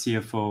was the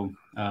CFO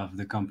of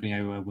the company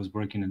I was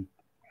working in.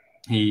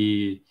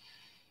 He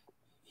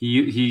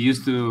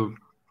used to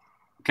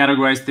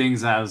categorize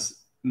things as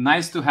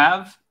nice to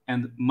have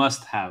and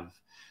must have.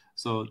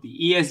 So the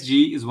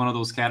ESG is one of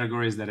those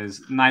categories that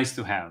is nice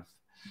to have.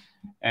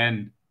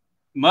 And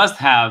must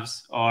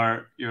haves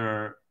are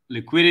your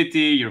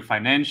liquidity, your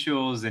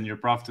financials, and your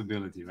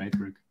profitability, right,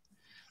 Burke?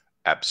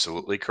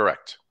 Absolutely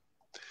correct.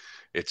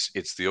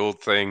 It's the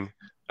old thing,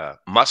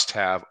 must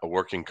have a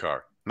working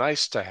car,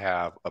 nice to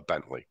have a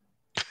Bentley.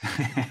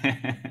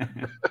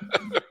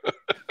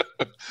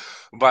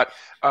 But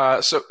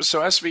so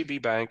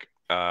SVB Bank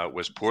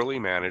was poorly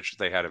managed.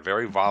 They had a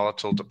very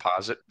volatile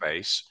deposit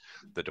base.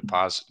 The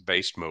deposit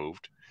base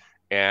moved,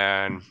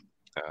 and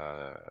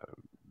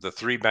the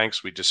three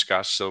banks we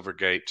discussed,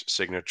 Silvergate,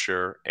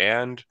 Signature,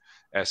 and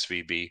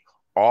SVB,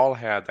 all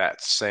had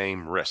that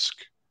same risk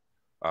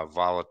of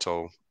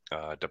volatile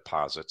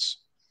deposits.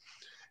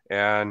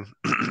 And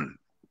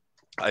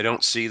I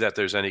don't see that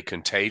there's any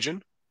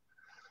contagion.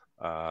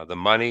 The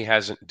money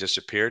hasn't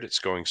disappeared. It's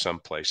going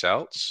someplace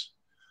else.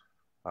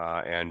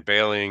 And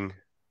bailing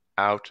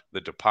out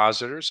the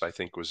depositors, I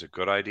think, was a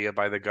good idea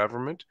by the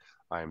government.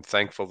 I am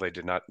thankful they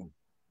did not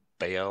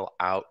bail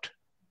out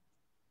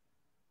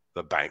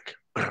the bank.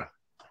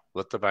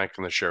 Let the bank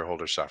and the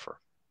shareholder suffer.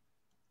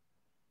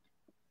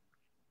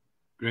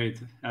 Great.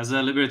 As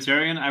a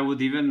libertarian, I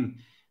would even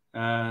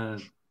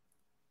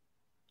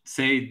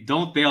say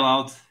don't bail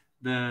out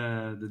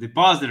the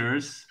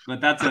depositors,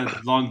 but that's a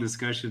long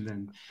discussion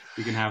and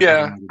we can have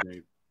another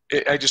day.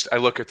 I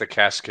look at the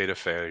cascade of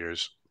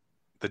failures,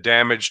 the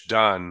damage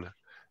done.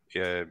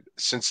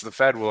 Since the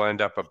Fed will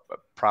end up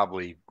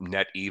probably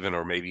net even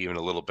or maybe even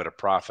a little bit of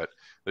profit,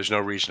 there's no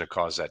reason to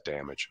cause that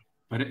damage.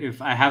 But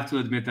if I have to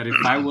admit that if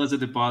I was a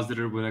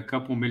depositor with a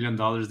couple $1 million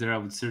there, I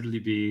would certainly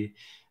be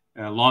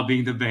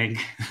lobbying the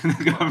bank,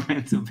 the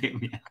government to pay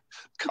me out.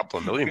 A couple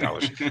of $1 million.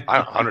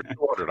 I'm 100,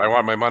 200. I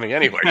want my money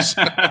anyways.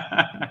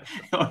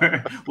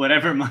 Or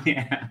whatever money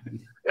I have.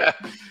 Yeah.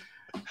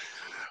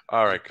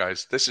 All right,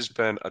 guys. This has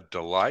been a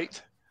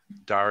delight.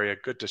 Daria,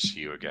 good to see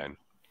you again.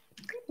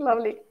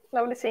 Lovely.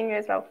 Lovely seeing you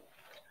as well.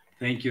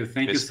 Thank you.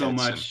 Thank you so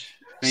much.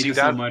 Thank you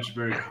so much,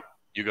 Burke.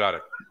 You got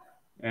it.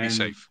 And be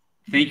safe.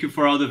 Thank you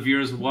for all the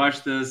viewers who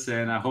watched us,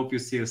 and I hope you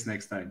see us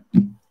next time.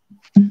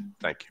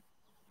 Thank you.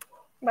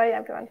 Bye,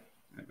 everyone.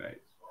 Bye-bye.